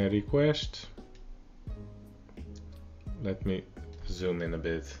doing a request. Let me zoom in a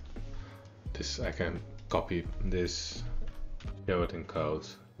bit. I can copy this, show it in code,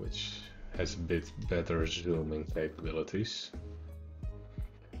 which has a bit better zooming capabilities.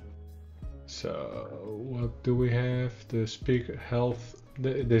 So what do we have? The speaker health.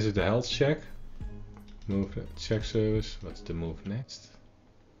 This is the health check. Move check service. What's the move next?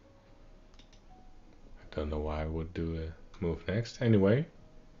 I don't know why I would do a move next. Anyway.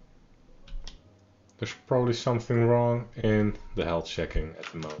 There's probably something wrong in the health checking at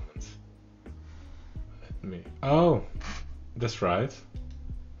the moment. Let me. Oh, that's right.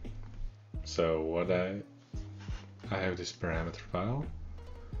 So what I have this parameter file.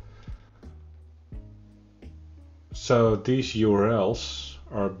 So these URLs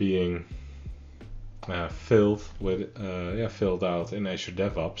are being filled out in Azure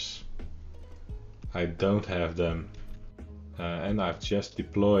DevOps. I don't have them, and I've just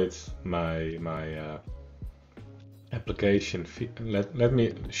deployed my application. Let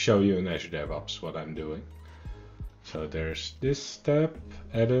me show you in Azure DevOps what I'm doing. So there's this tab,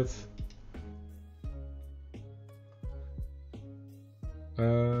 edit,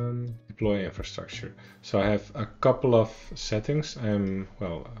 deploy infrastructure. So I have a couple of settings.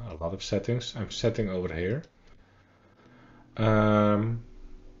 Well, a lot of settings. I'm setting over here. And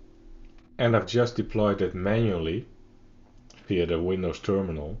I've just deployed it manually via the Windows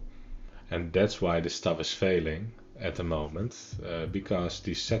terminal. And that's why this stuff is failing at the moment, because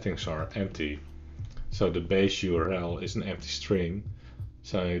these settings are empty. So the base URL is an empty string.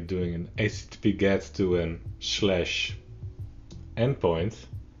 So I'm doing an HTTP GET to an / endpoint.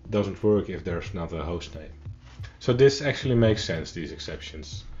 Doesn't work if there's not a host name. So this actually makes sense, these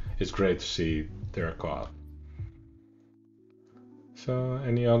exceptions. It's great to see they're caught. So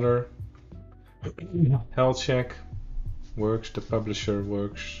any other? Health check works, the publisher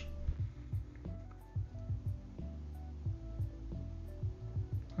works.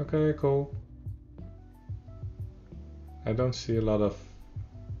 Okay, cool. I don't see a lot of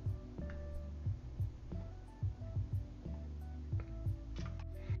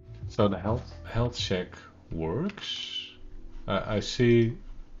so the health check works. I see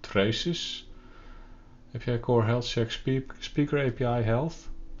traces. API core health check speaker API health.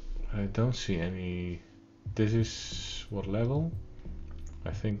 I don't see any. This is what level?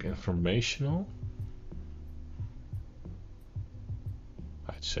 I think informational.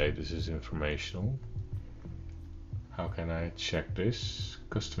 I'd say this is informational. How can I check this?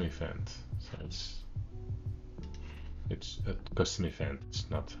 Custom event. So it's a custom event. It's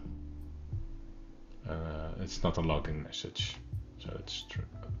not a login message. So it's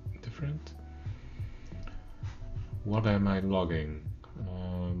different. What am I logging?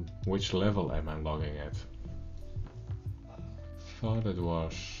 Which level am I logging at? Thought it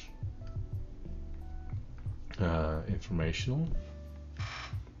was informational.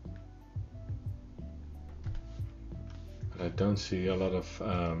 But I don't see a lot of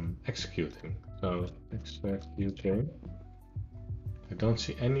executing. So executing. I don't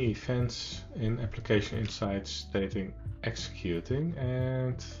see any events in application insights stating executing,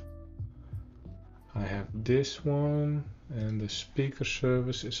 and I have this one, and the speaker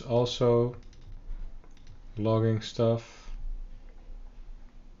service is also logging stuff,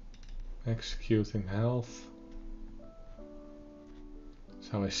 executing health.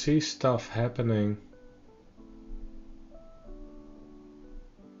 So I see stuff happening.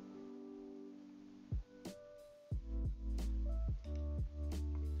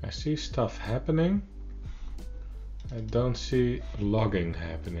 I see stuff happening. I don't see logging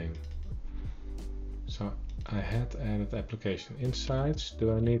happening. So I had added application insights.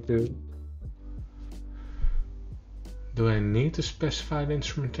 Do I need to specify the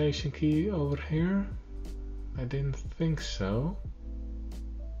instrumentation key over here? I didn't think so.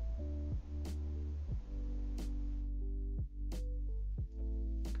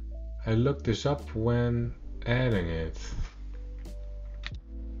 I looked this up when adding it.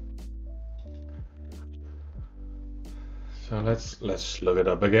 So let's look it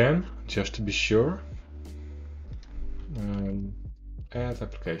up again, just to be sure. Add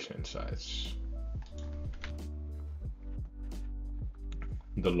application insights.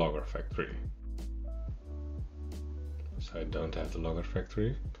 The logger factory. So I don't have the logger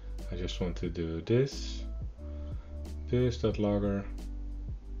factory. I just want to do this. Logger.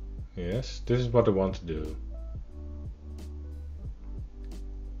 Yes, this is what I want to do.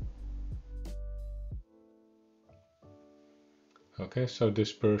 Okay, so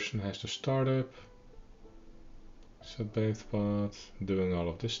this person has to start up. Set base path, doing all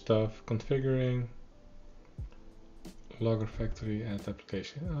of this stuff, configuring. Logger factory, add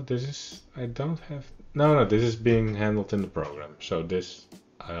application. Oh, this is, I don't have, no, this is being handled in the program. So this,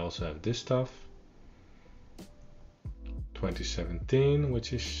 I also have this stuff. 2017,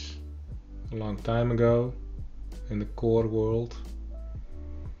 which is a long time ago in the core world.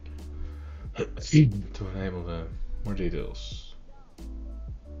 To enable the more details.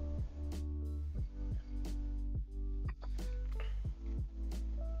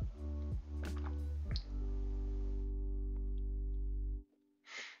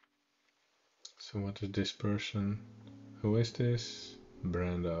 So what is this person? Who is this?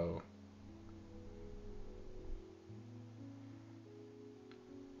 Brando.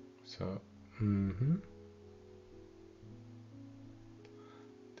 So,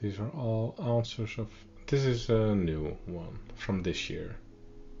 these are all answers of, this is a new one from this year.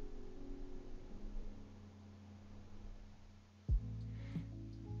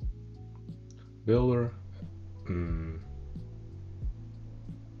 builder.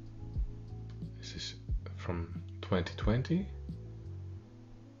 This is from 2020.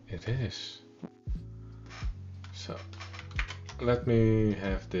 It is. So let me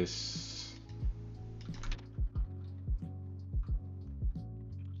have this.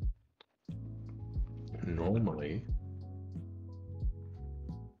 Normally,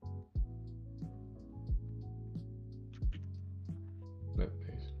 let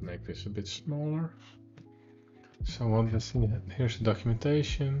me make this a bit smaller. So what let's see. Here's the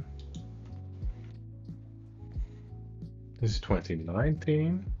documentation. This is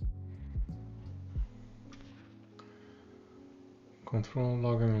 2019. Control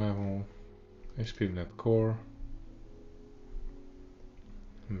logging level. ASP.NET Core.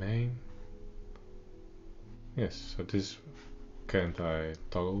 Main. Yes, so this, can't I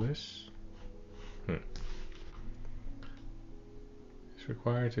toggle this? It's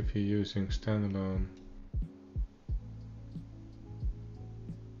required if you're using standalone.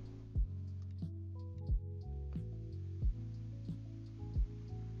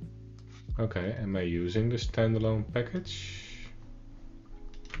 Okay, am I using the standalone package?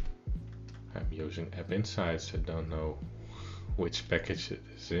 I'm using App Insights, I don't know which package it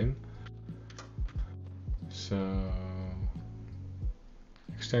is in. So,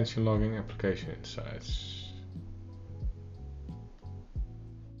 extension logging application insights.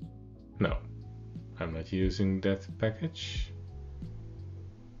 No, I'm not using that package.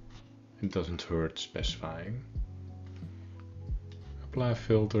 It doesn't hurt specifying. Apply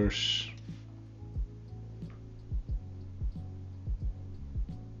filters.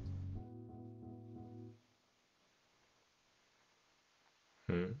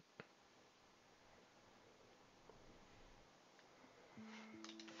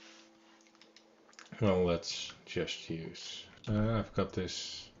 Well, let's just use. I've got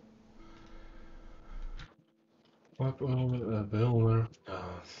this web builder.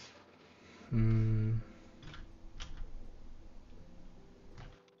 Can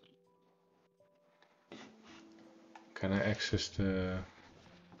I access the?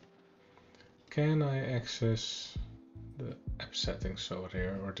 Can I access the app settings over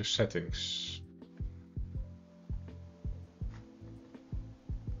here, or the settings?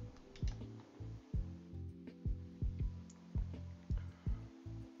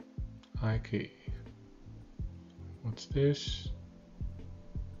 iKey. What's this?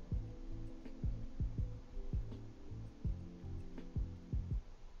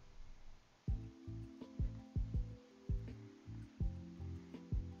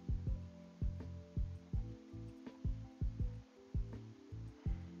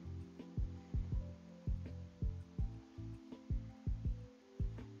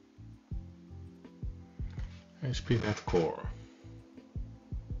 ASP.NET Core.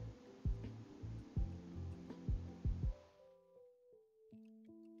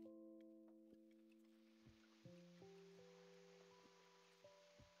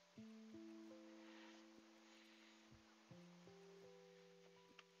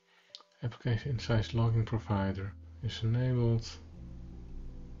 Application Insights logging provider is enabled.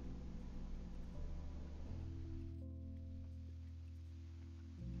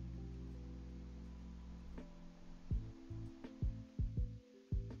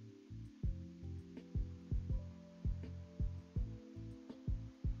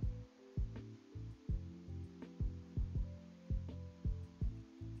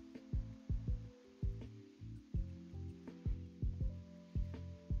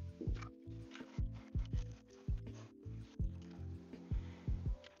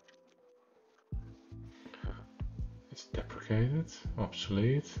 It's deprecated,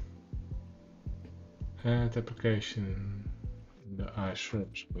 obsolete. Add application in the iSwap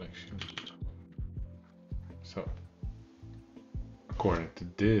collection. So, according to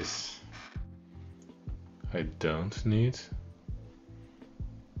this, I don't need.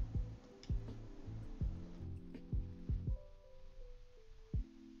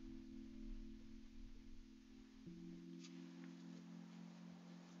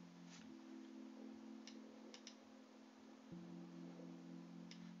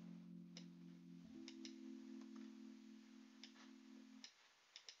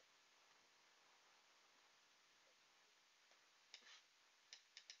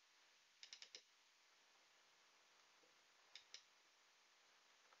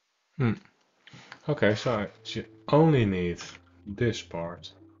 Okay, so I only need this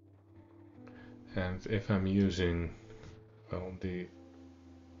part. And if I'm using, well, the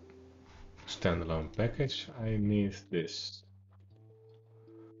standalone package, I need this.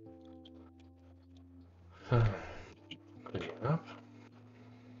 Clean up.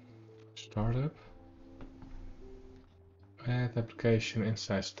 Startup. Add application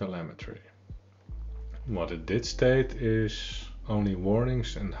insights telemetry. What it did state is only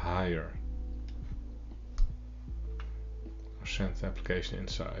warnings and higher. Send application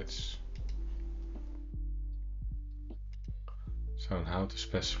insights. So on how to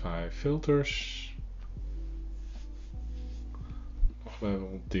specify filters.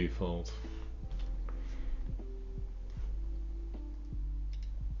 Level default.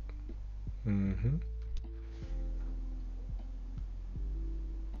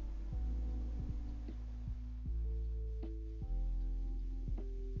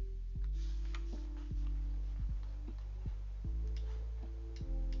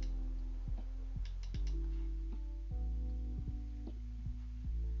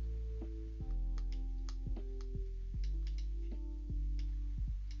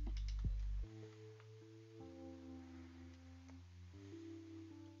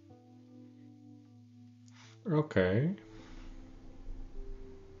 Okay.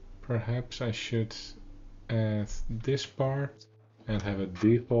 Perhaps I should add this part and have a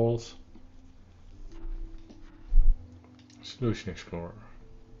default Solution Explorer.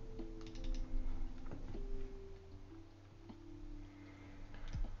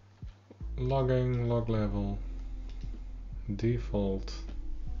 Logging, log level, default,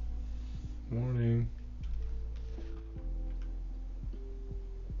 warning.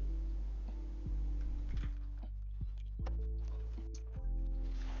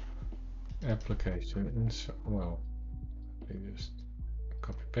 Application insert. Well, let me just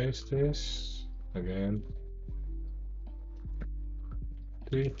copy paste this again.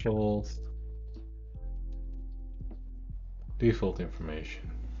 Default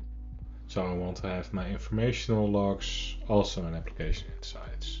information. So I want to have my informational logs also in application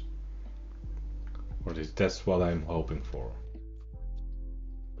insights. Or at least that's what I'm hoping for.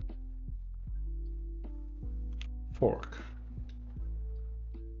 Fork.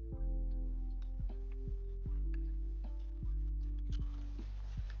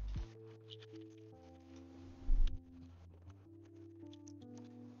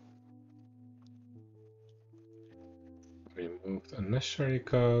 Removed unnecessary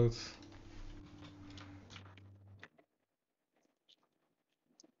code.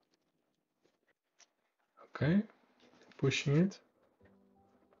 Okay, pushing it.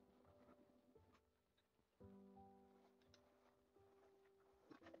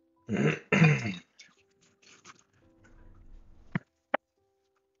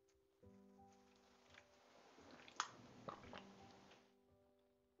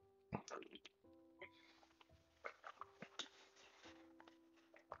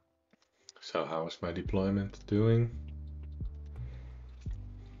 So how is my deployment doing?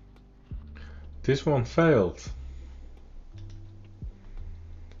 This one failed.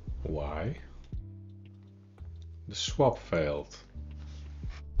 Why? The swap failed.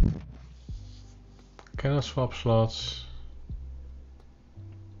 Cannot swap slots.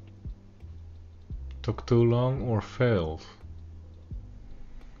 Took too long or failed.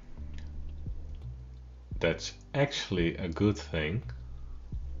 That's actually a good thing.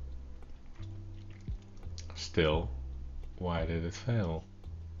 Still, why did it fail?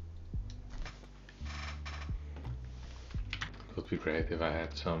 It would be great if I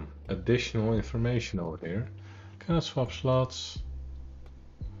had some additional information over here. Cannot swap slots.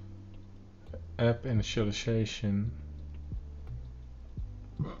 App initialization.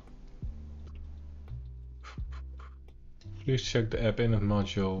 Please check the app init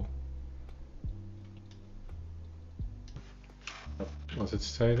module. What's it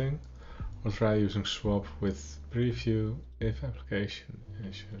stating? Or try using swap with preview if application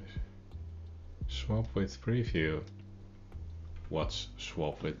initialization. Swap with preview. What's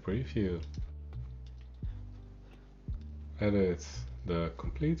swap with preview? Edit the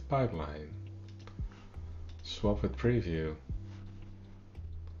complete pipeline. Swap with preview.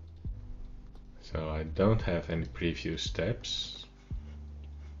 So I don't have any preview steps.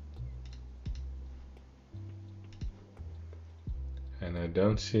 And I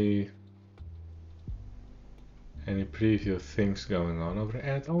don't see any preview things going on over there.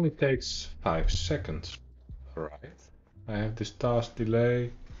 And it only takes 5 seconds. Alright. I have this task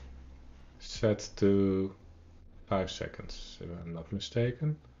delay set to 5 seconds, if I'm not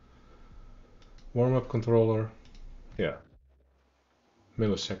mistaken. Warm-up controller. Yeah.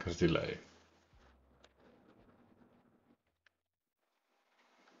 Milliseconds delay.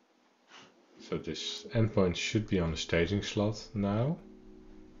 So this endpoint should be on the staging slot now.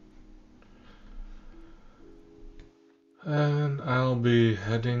 And I'll be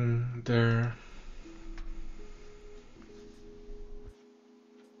heading there.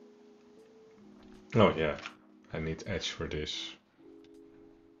 Oh yeah, I need edge for this.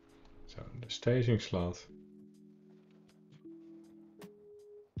 So the staging slot.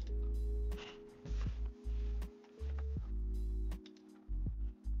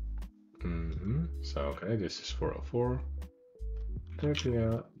 So okay, this is 404. 30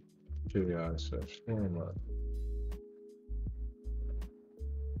 out, Julia says format.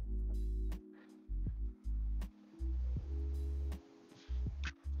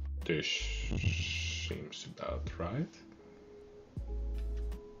 This seems about right.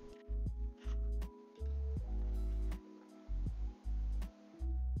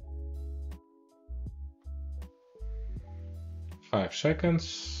 Five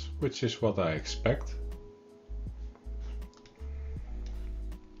seconds, which is what I expect.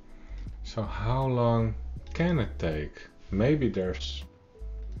 So how long can it take? Maybe there's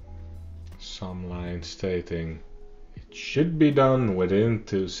some line stating it should be done within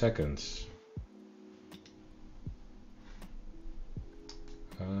 2 seconds.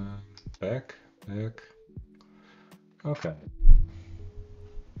 Back. Okay.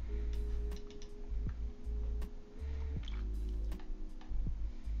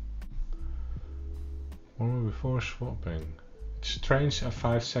 Or before swapping. It's strange a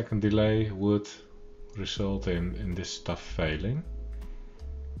 5-second delay would result in this stuff failing.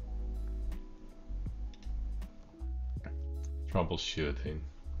 Troubleshooting.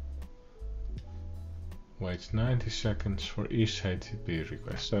 Waits 90 seconds for each HTTP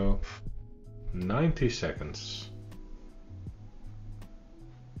request. So 90 seconds.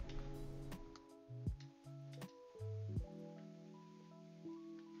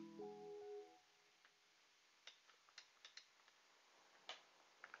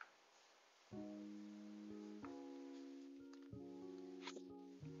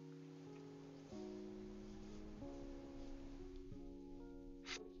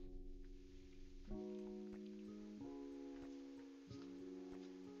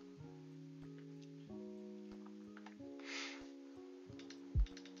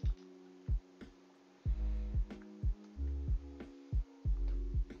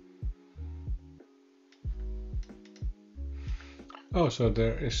 Oh, so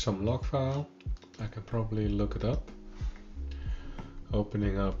there is some log file. I can probably look it up.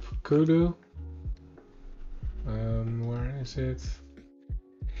 Opening up Kudu. Where is it?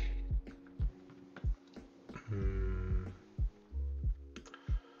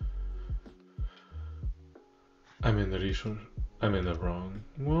 I'm in the resource. I'm in the wrong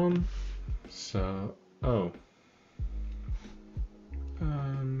one. So, oh.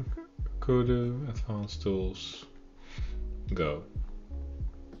 Kudu, Advanced Tools, go.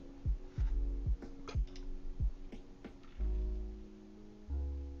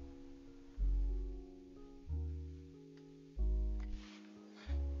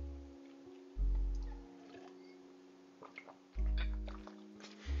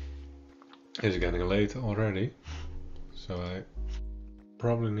 It's getting late already, so I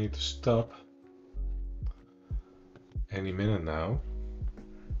probably need to stop any minute now.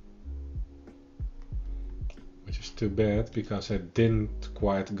 Which is too bad, because I didn't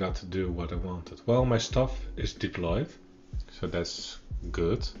quite got to do what I wanted. Well, my stuff is deployed, so that's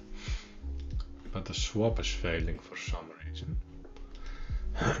good. But the swap is failing for some reason.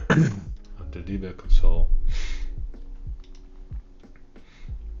 On the debug console.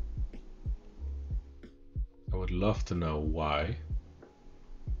 I would love to know why.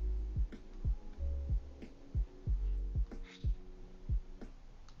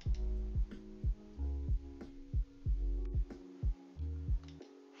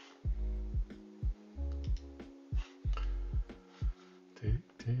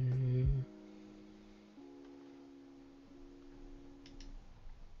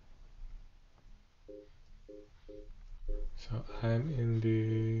 So I'm in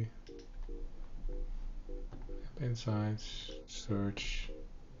the App Insights, search.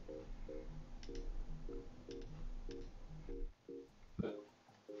 No.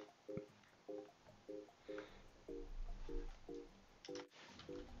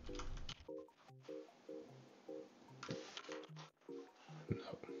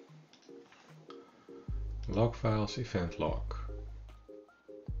 Log files, event log.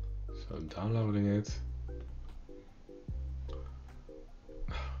 So downloading it.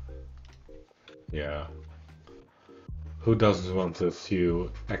 Yeah. Who doesn't want to view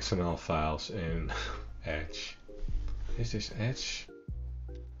XML files in Edge? Is this Edge?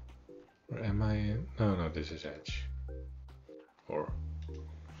 Or am I in? No, this is Edge. Or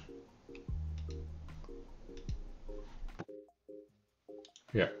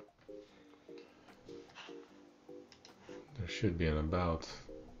yeah. There should be an about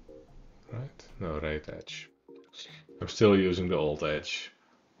right? No, right edge. I'm still using the old edge.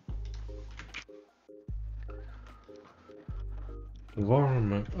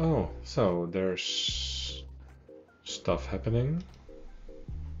 Warm up. Oh, so there's stuff happening.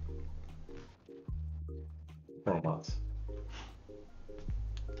 Format.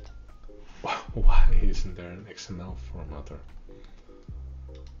 Why isn't there an XML formatter?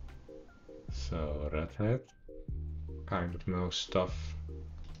 So Red Hat kind of knows stuff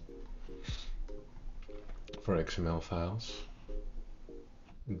for XML files.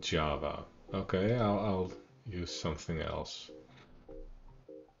 Java. Okay, I'll use something else.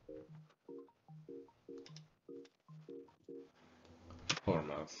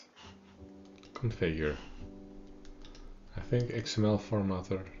 Format. Configure. I think XML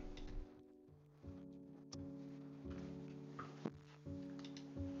formatter.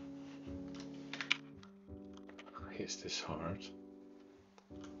 Is this hard?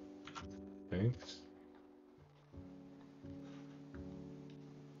 Thanks.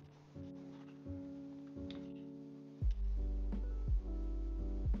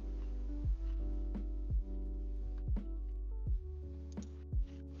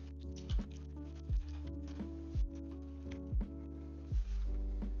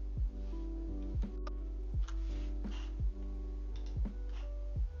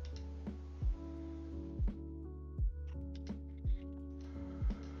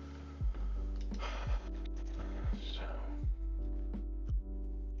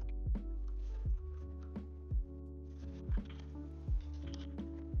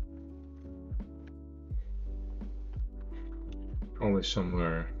 Always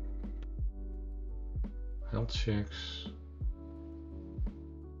somewhere. Health checks.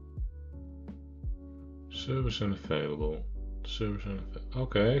 Service unavailable. Service unavailable.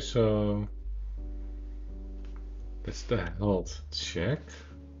 Okay, so that's the health check.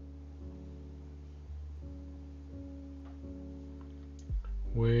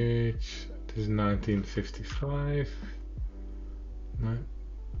 Which is 1955.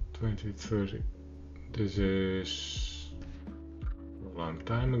 2030. This is a long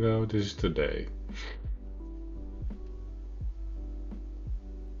time ago. This is today.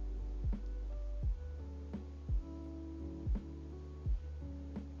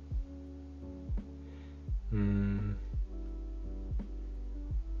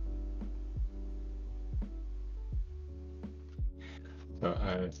 So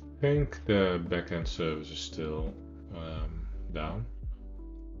I think the backend service is still down.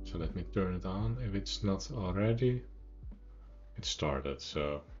 So let me turn it on. If it's not already, it started.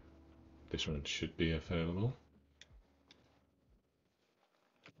 So this one should be available.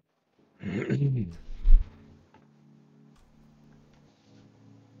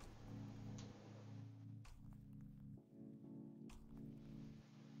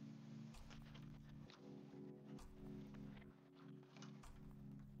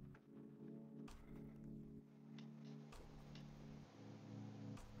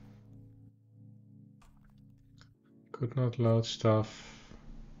 Could not load stuff.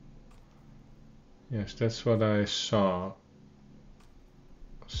 Yes, that's what I saw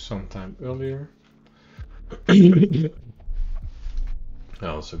sometime earlier. I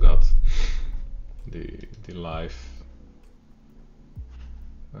also got the live.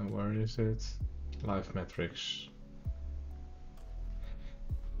 Where is it? Live metrics.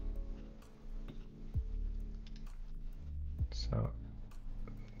 So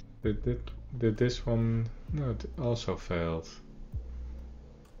did this one? No, it also failed.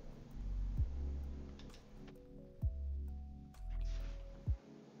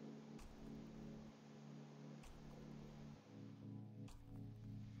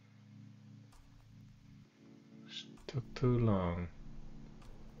 Took too long.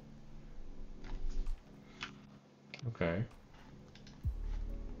 Okay.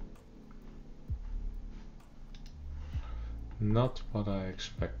 Not what I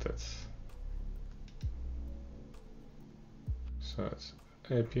expected. So it's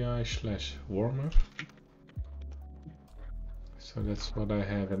API/warmup. So that's what I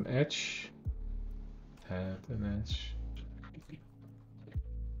had an edge. Had an edge.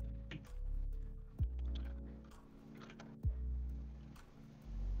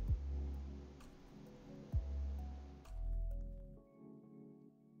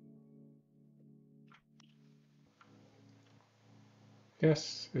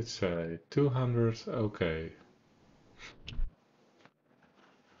 Yes, it's a 200. Okay.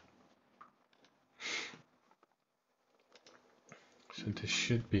 So this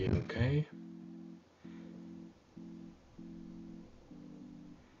should be okay.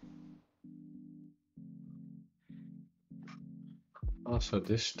 Also,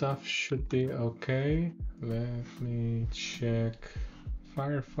 this stuff should be okay. Let me check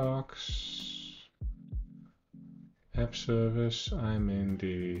Firefox. App service. I'm in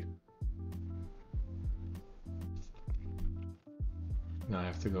the... Now I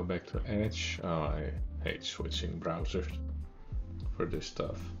have to go back to Edge. Oh, I hate switching browsers for this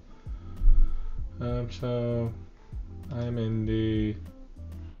stuff. So I'm in the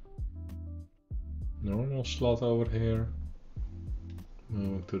normal slot over here.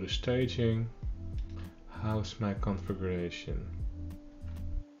 Moving to the staging. How's my configuration?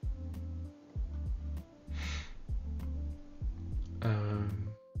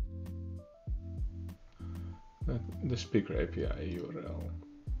 The speaker API URL.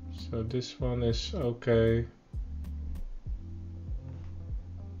 So this one is okay.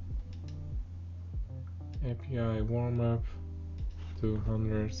 API warmup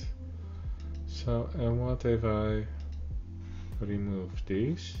 200. So, and what if I remove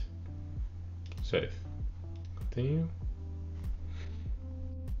these? Save. Continue.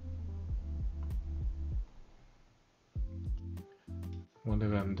 What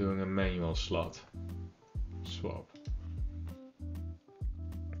if I'm doing a manual slot swap?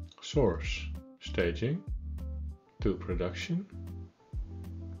 Source, staging, to production.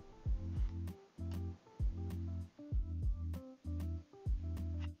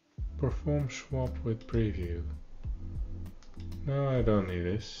 Perform swap with preview. No, I don't need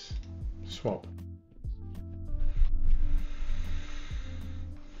this. Swap.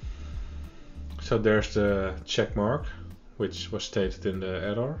 So there's the check mark, which was stated in the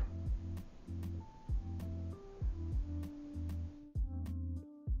error.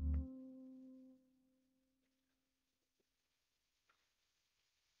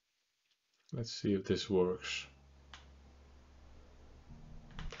 Let's see if this works.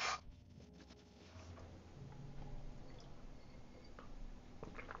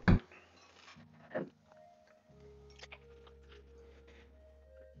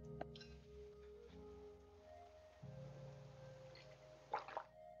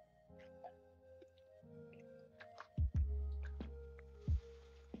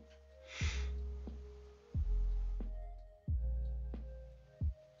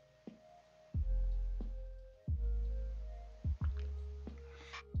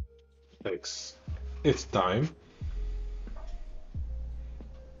 Takes its time.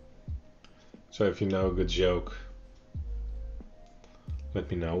 So if you know a good joke,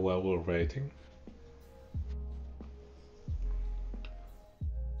 let me know while we're waiting.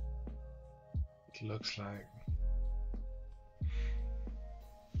 It looks like...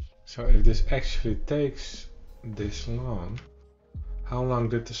 So if this actually takes this long, how long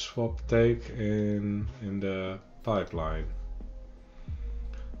did the swap take in the pipeline?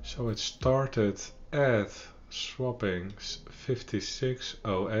 So it started at swapping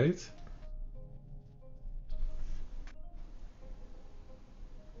 5608.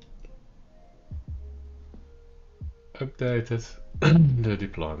 Updated the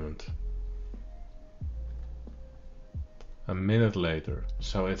deployment. A minute later,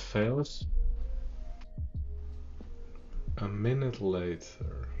 so it fails. A minute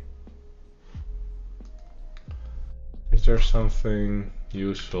later. Is there something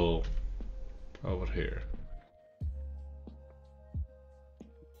useful over here?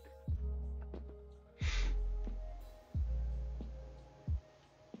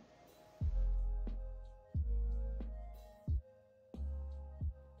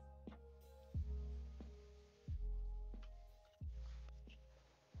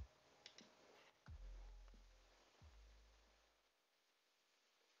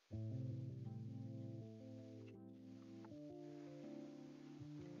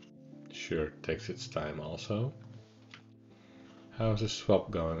 Sure, takes its time also. How's the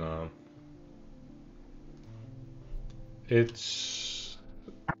swap going on? It's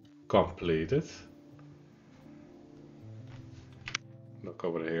completed. Look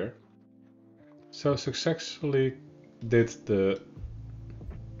over here. So successfully did the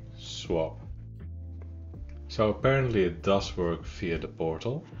swap. So apparently it does work via the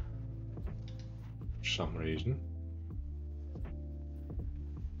portal for some reason.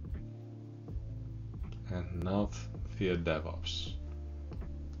 And not via DevOps.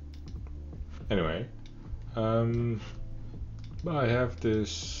 Anyway, I have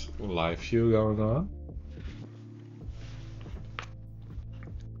this live view going on.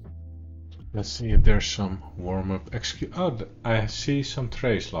 Let's see if there's some warm-up execute. Oh, I see some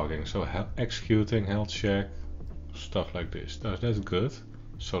trace logging. So executing, health check, stuff like this. That's good.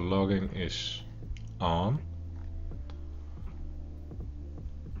 So logging is on.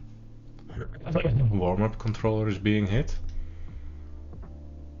 Warm-up controller is being hit.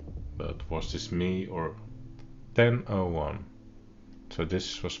 but was this me or 10:01? So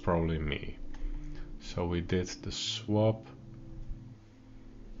this was probably me. So we did the swap.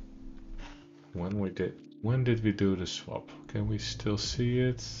 When did we do the swap? Can we still see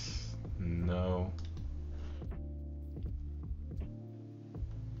it? No.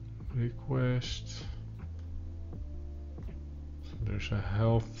 Request. So there's a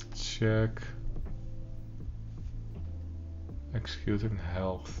health check. Executing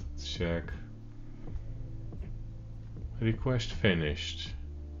health check. Request finished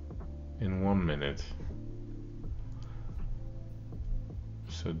in 1 minute.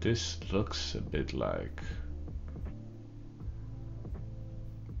 So this looks a bit like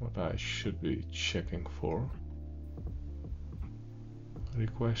what I should be checking for.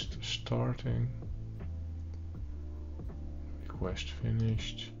 Request starting. Request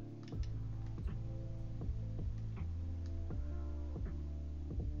finished.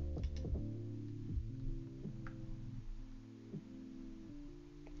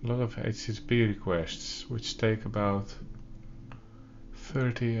 A lot of HTTP requests, which take about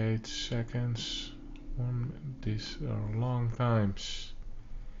 38 seconds. These are long times.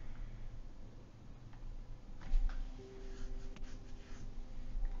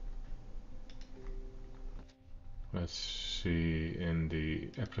 Let's see in the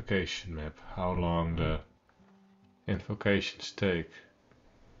application map how long the invocations take.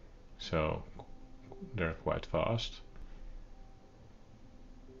 So they're quite fast.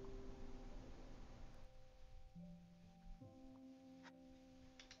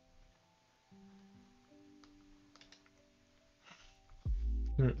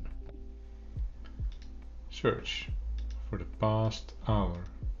 Search for the past hour.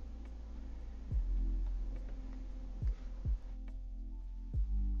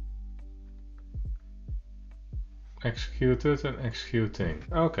 Executed and executing.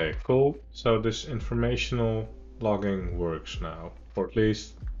 Okay, cool. So this informational logging works now, or at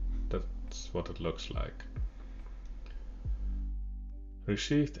least that's what it looks like.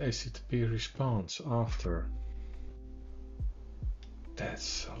 Received HTTP response after.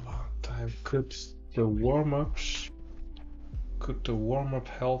 That's a long time. Could the warm-up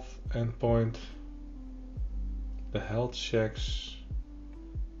health endpoint, the health checks,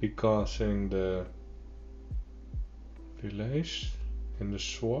 be causing the delays in the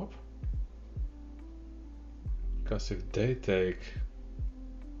swap? Because if they take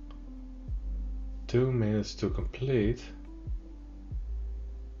 2 minutes to complete,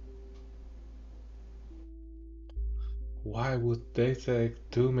 why would they take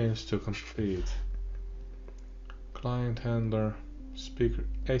 2 minutes to complete? Client handler, speaker,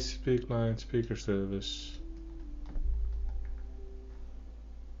 HTTP client, speaker service.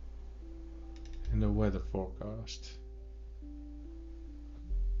 In the weather forecast.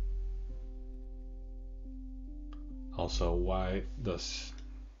 Also, why does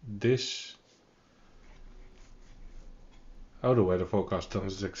this... Oh, the weather forecast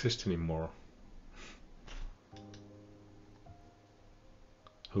doesn't exist anymore.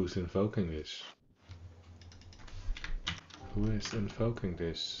 Who's invoking this? Who is invoking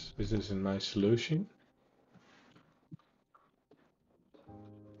this? Is this in my solution?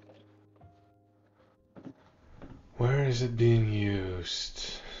 Where is it being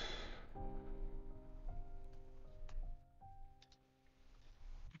used?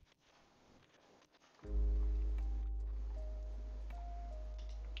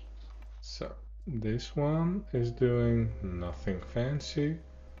 So this one is doing nothing fancy,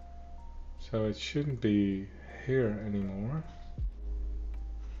 so it shouldn't be here anymore.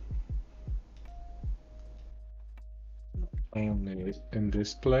 Only in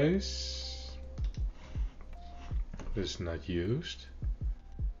this place. This is not used.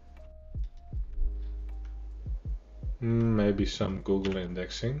 Maybe some Google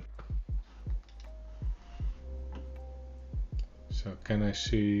indexing. So can I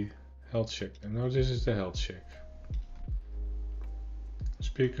see health check? No, this is the health check.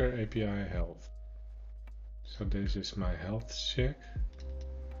 Speaker API health. So this is my health check.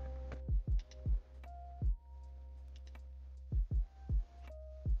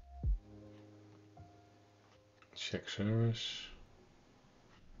 Check service.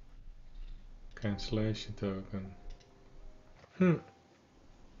 Cancellation token.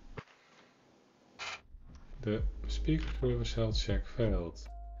 The speaker service health check failed.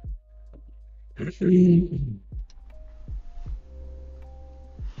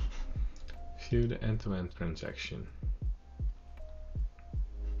 View the end-to-end transaction,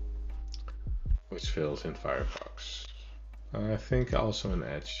 which fails in Firefox. I think also in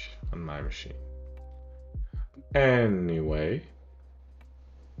Edge on my machine. Anyway,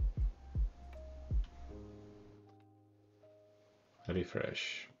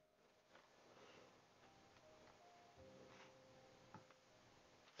 refresh.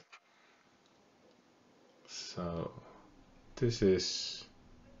 So this is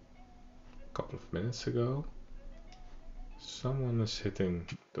a couple of minutes ago. Someone is hitting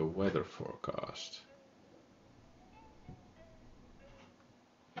the weather forecast.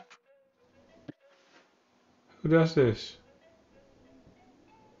 Who does this?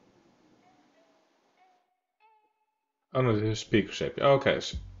 Oh no, this is speaker shape. Okay,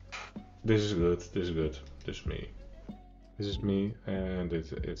 so this is good. This is good. This is me. This is me, and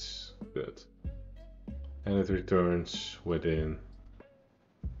it's good. And it returns within.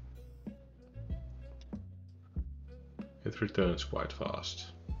 It returns quite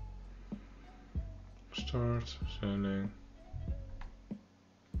fast. Start sending.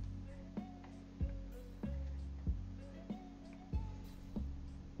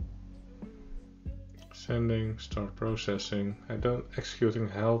 Sending, start processing. I don't executing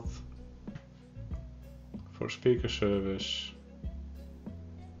health for speaker service.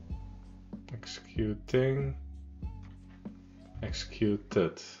 Executing.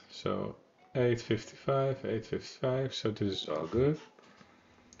 Executed. So 8:55, 8:55. So this is all good.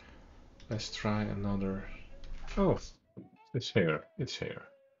 Let's try another. Oh, it's here. It's here.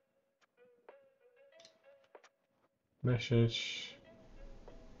 Message.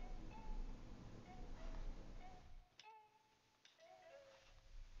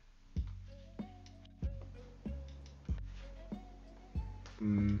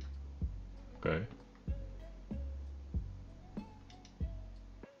 Okay.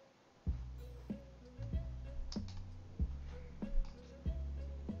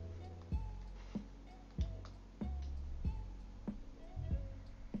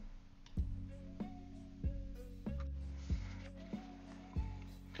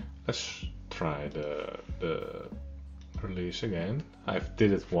 Let's try the release again. I've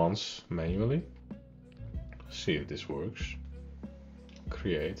did it once manually. See if this works.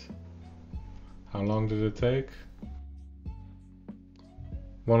 Create. How long did it take?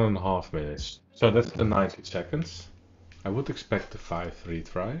 1.5 minutes. So that's the 90 seconds. I would expect the 5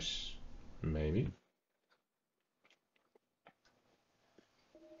 retries, maybe.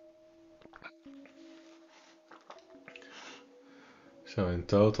 So in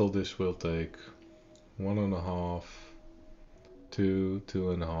total this will take 1.5, 2,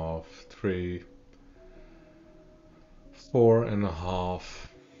 2.5, 3, 4.5,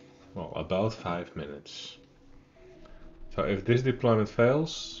 well, about 5 minutes. So if this deployment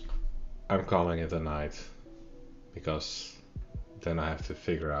fails, I'm calling it a night, because then I have to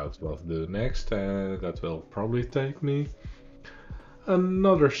figure out what to do next, and that will probably take me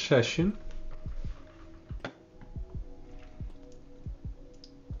another session.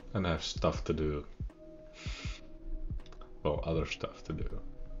 And I have stuff to do. Well, other stuff to do.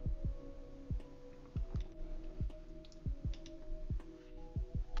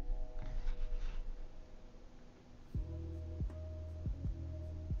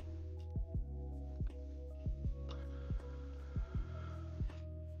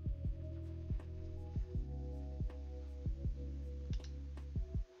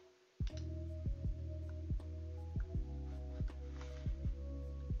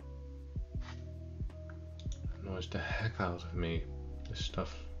 Annoys the heck out of me. This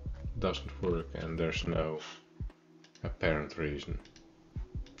stuff doesn't work and there's no apparent reason.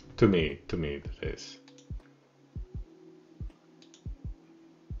 To me that is.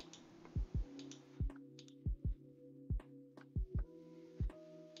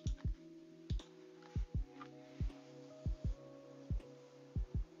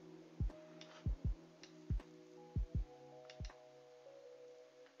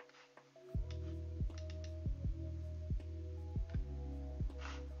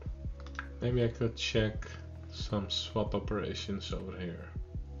 Maybe I could check some swap operations over here.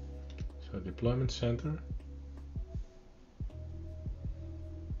 So deployment center.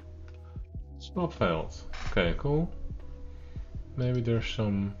 Swap failed. Okay, cool. Maybe there's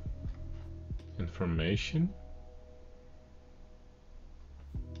some information.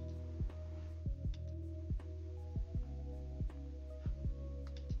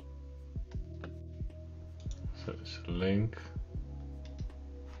 So it's a link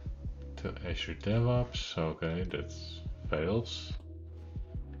to Azure DevOps. Okay, that fails.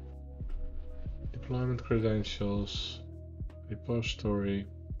 Deployment credentials, repository.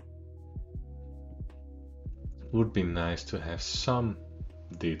 Would be nice to have some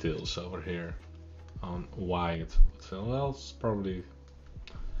details over here on why it would fail. Well,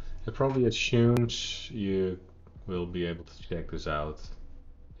 it probably assumes you will be able to check this out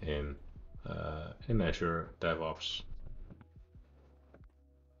in Azure DevOps.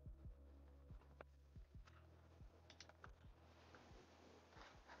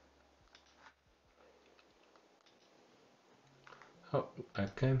 Oh, I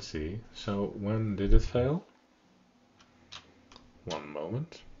can see. So when did it fail? One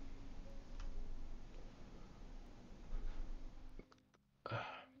moment.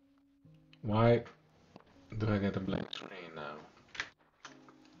 Why do I get a blank screen now?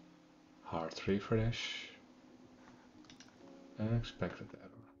 Hard refresh. Unexpected error.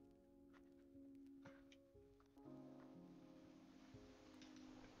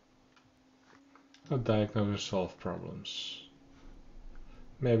 A diagnosis solve problems.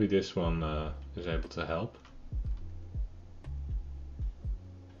 Maybe this one is able to help.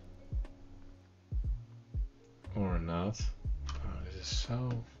 Or not. Oh, this is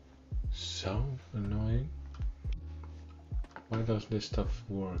so annoying. Why does this stuff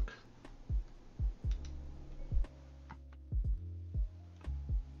work?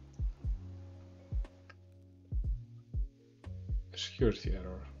 A security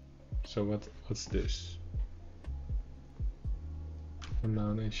error. So what's this? I'm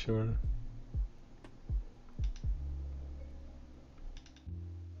not sure.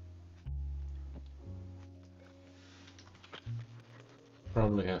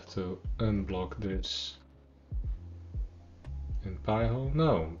 Probably have to unblock this in Pi-hole?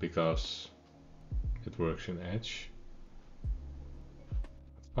 No, because it works in Edge.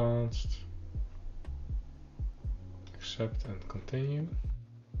 Advanced. Accept and continue.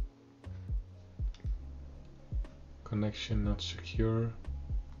 Connection not secure.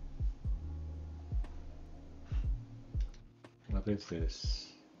 What is this?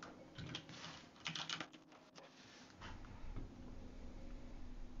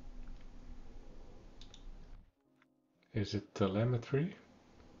 Is it telemetry?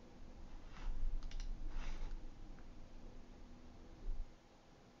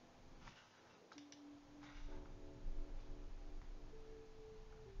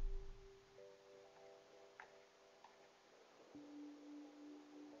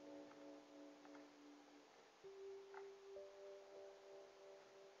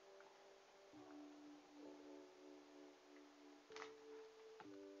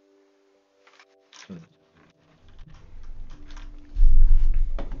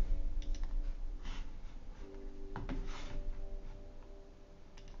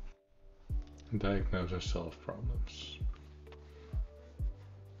 Diagnose or solve problems.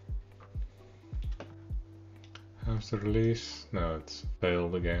 How's the release? No, it's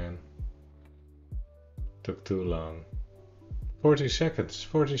failed again. Took too long. 40 seconds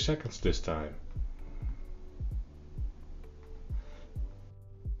this time.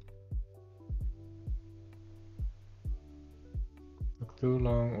 Took too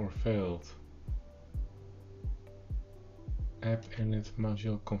long or failed. App init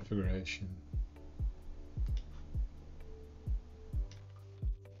module configuration.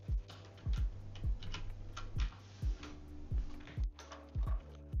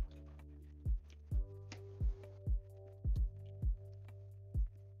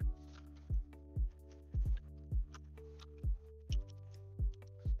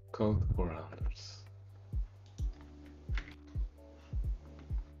 Code 400.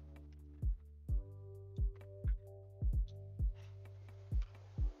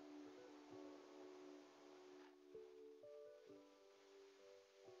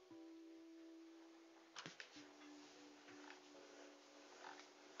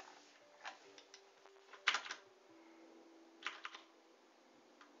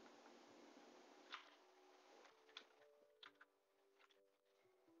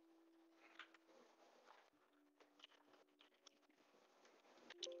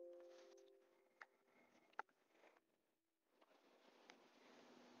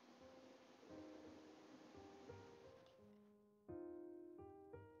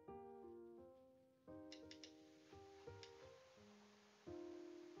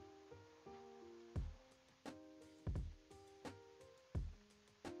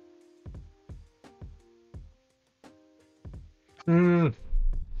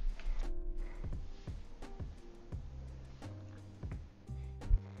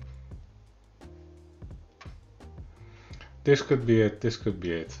 This could be it, this could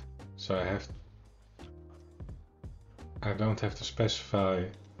be it. So I don't have to specify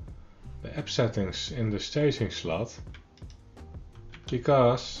the app settings in the staging slot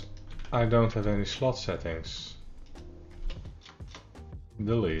because I don't have any slot settings.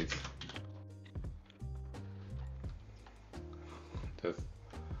 Delete.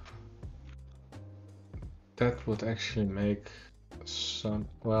 That would actually make some,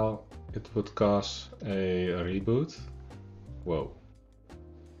 well, it would cause a reboot. Whoa.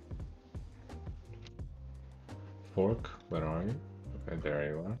 Fork, where are you? Okay, there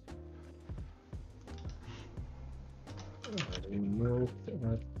you are. Remove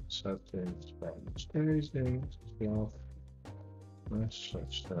settings from staging, self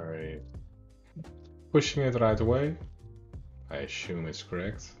message story. Pushing it right away. I assume it's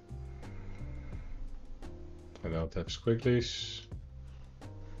correct. I don't have squigglies.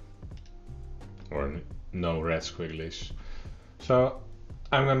 Or no red squigglies. So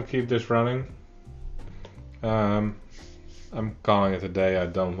I'm gonna keep this running. I'm calling it a day. I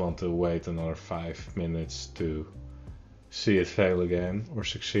don't want to wait another 5 minutes to see it fail again or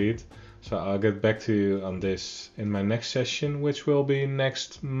succeed. So I'll get back to you on this in my next session, which will be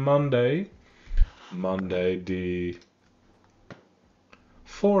next Monday. Monday the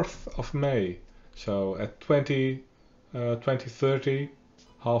 4th of May. So at 20:30,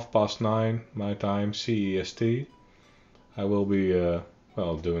 9:30 my time, CEST, I will be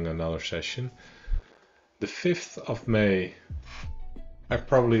doing another session. The 5th of May, I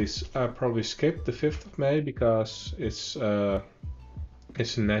probably skipped the 5th of May because it's a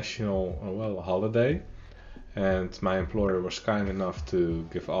national holiday, and my employer was kind enough to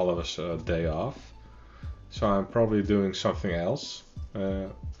give all of us a day off. So I'm probably doing something else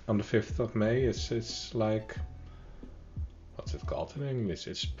on the 5th of May. It's like, what's it called in English?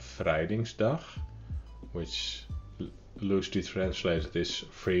 It's Bevrijdingsdag, which loosely translated is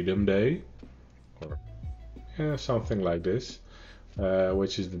Freedom Day, or something like this,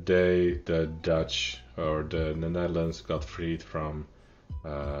 which is the day the Dutch or the Netherlands got freed from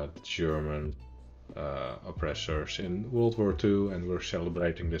the German oppressors in World War II, and we're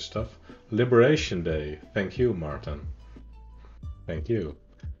celebrating this stuff. Liberation Day. Thank you, Martin. Thank you.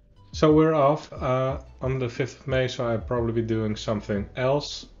 So we're off on the 5th of May, so I'll probably be doing something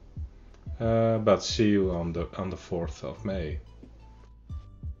else. But see you on the 4th of May.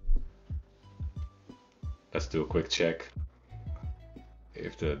 Let's do a quick check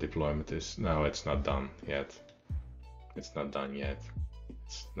if the deployment is... No, it's not done yet. It's not done yet.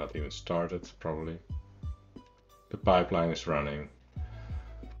 It's not even started, probably. The pipeline is running.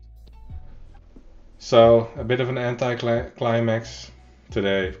 So, a bit of an anti-climax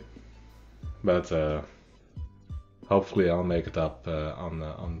today, but hopefully I'll make it up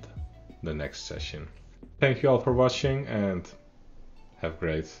on the next session. Thank you all for watching, and have a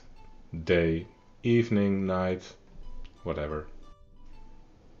great day, evening, night, whatever.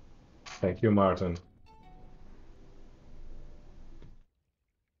 Thank you, Martin.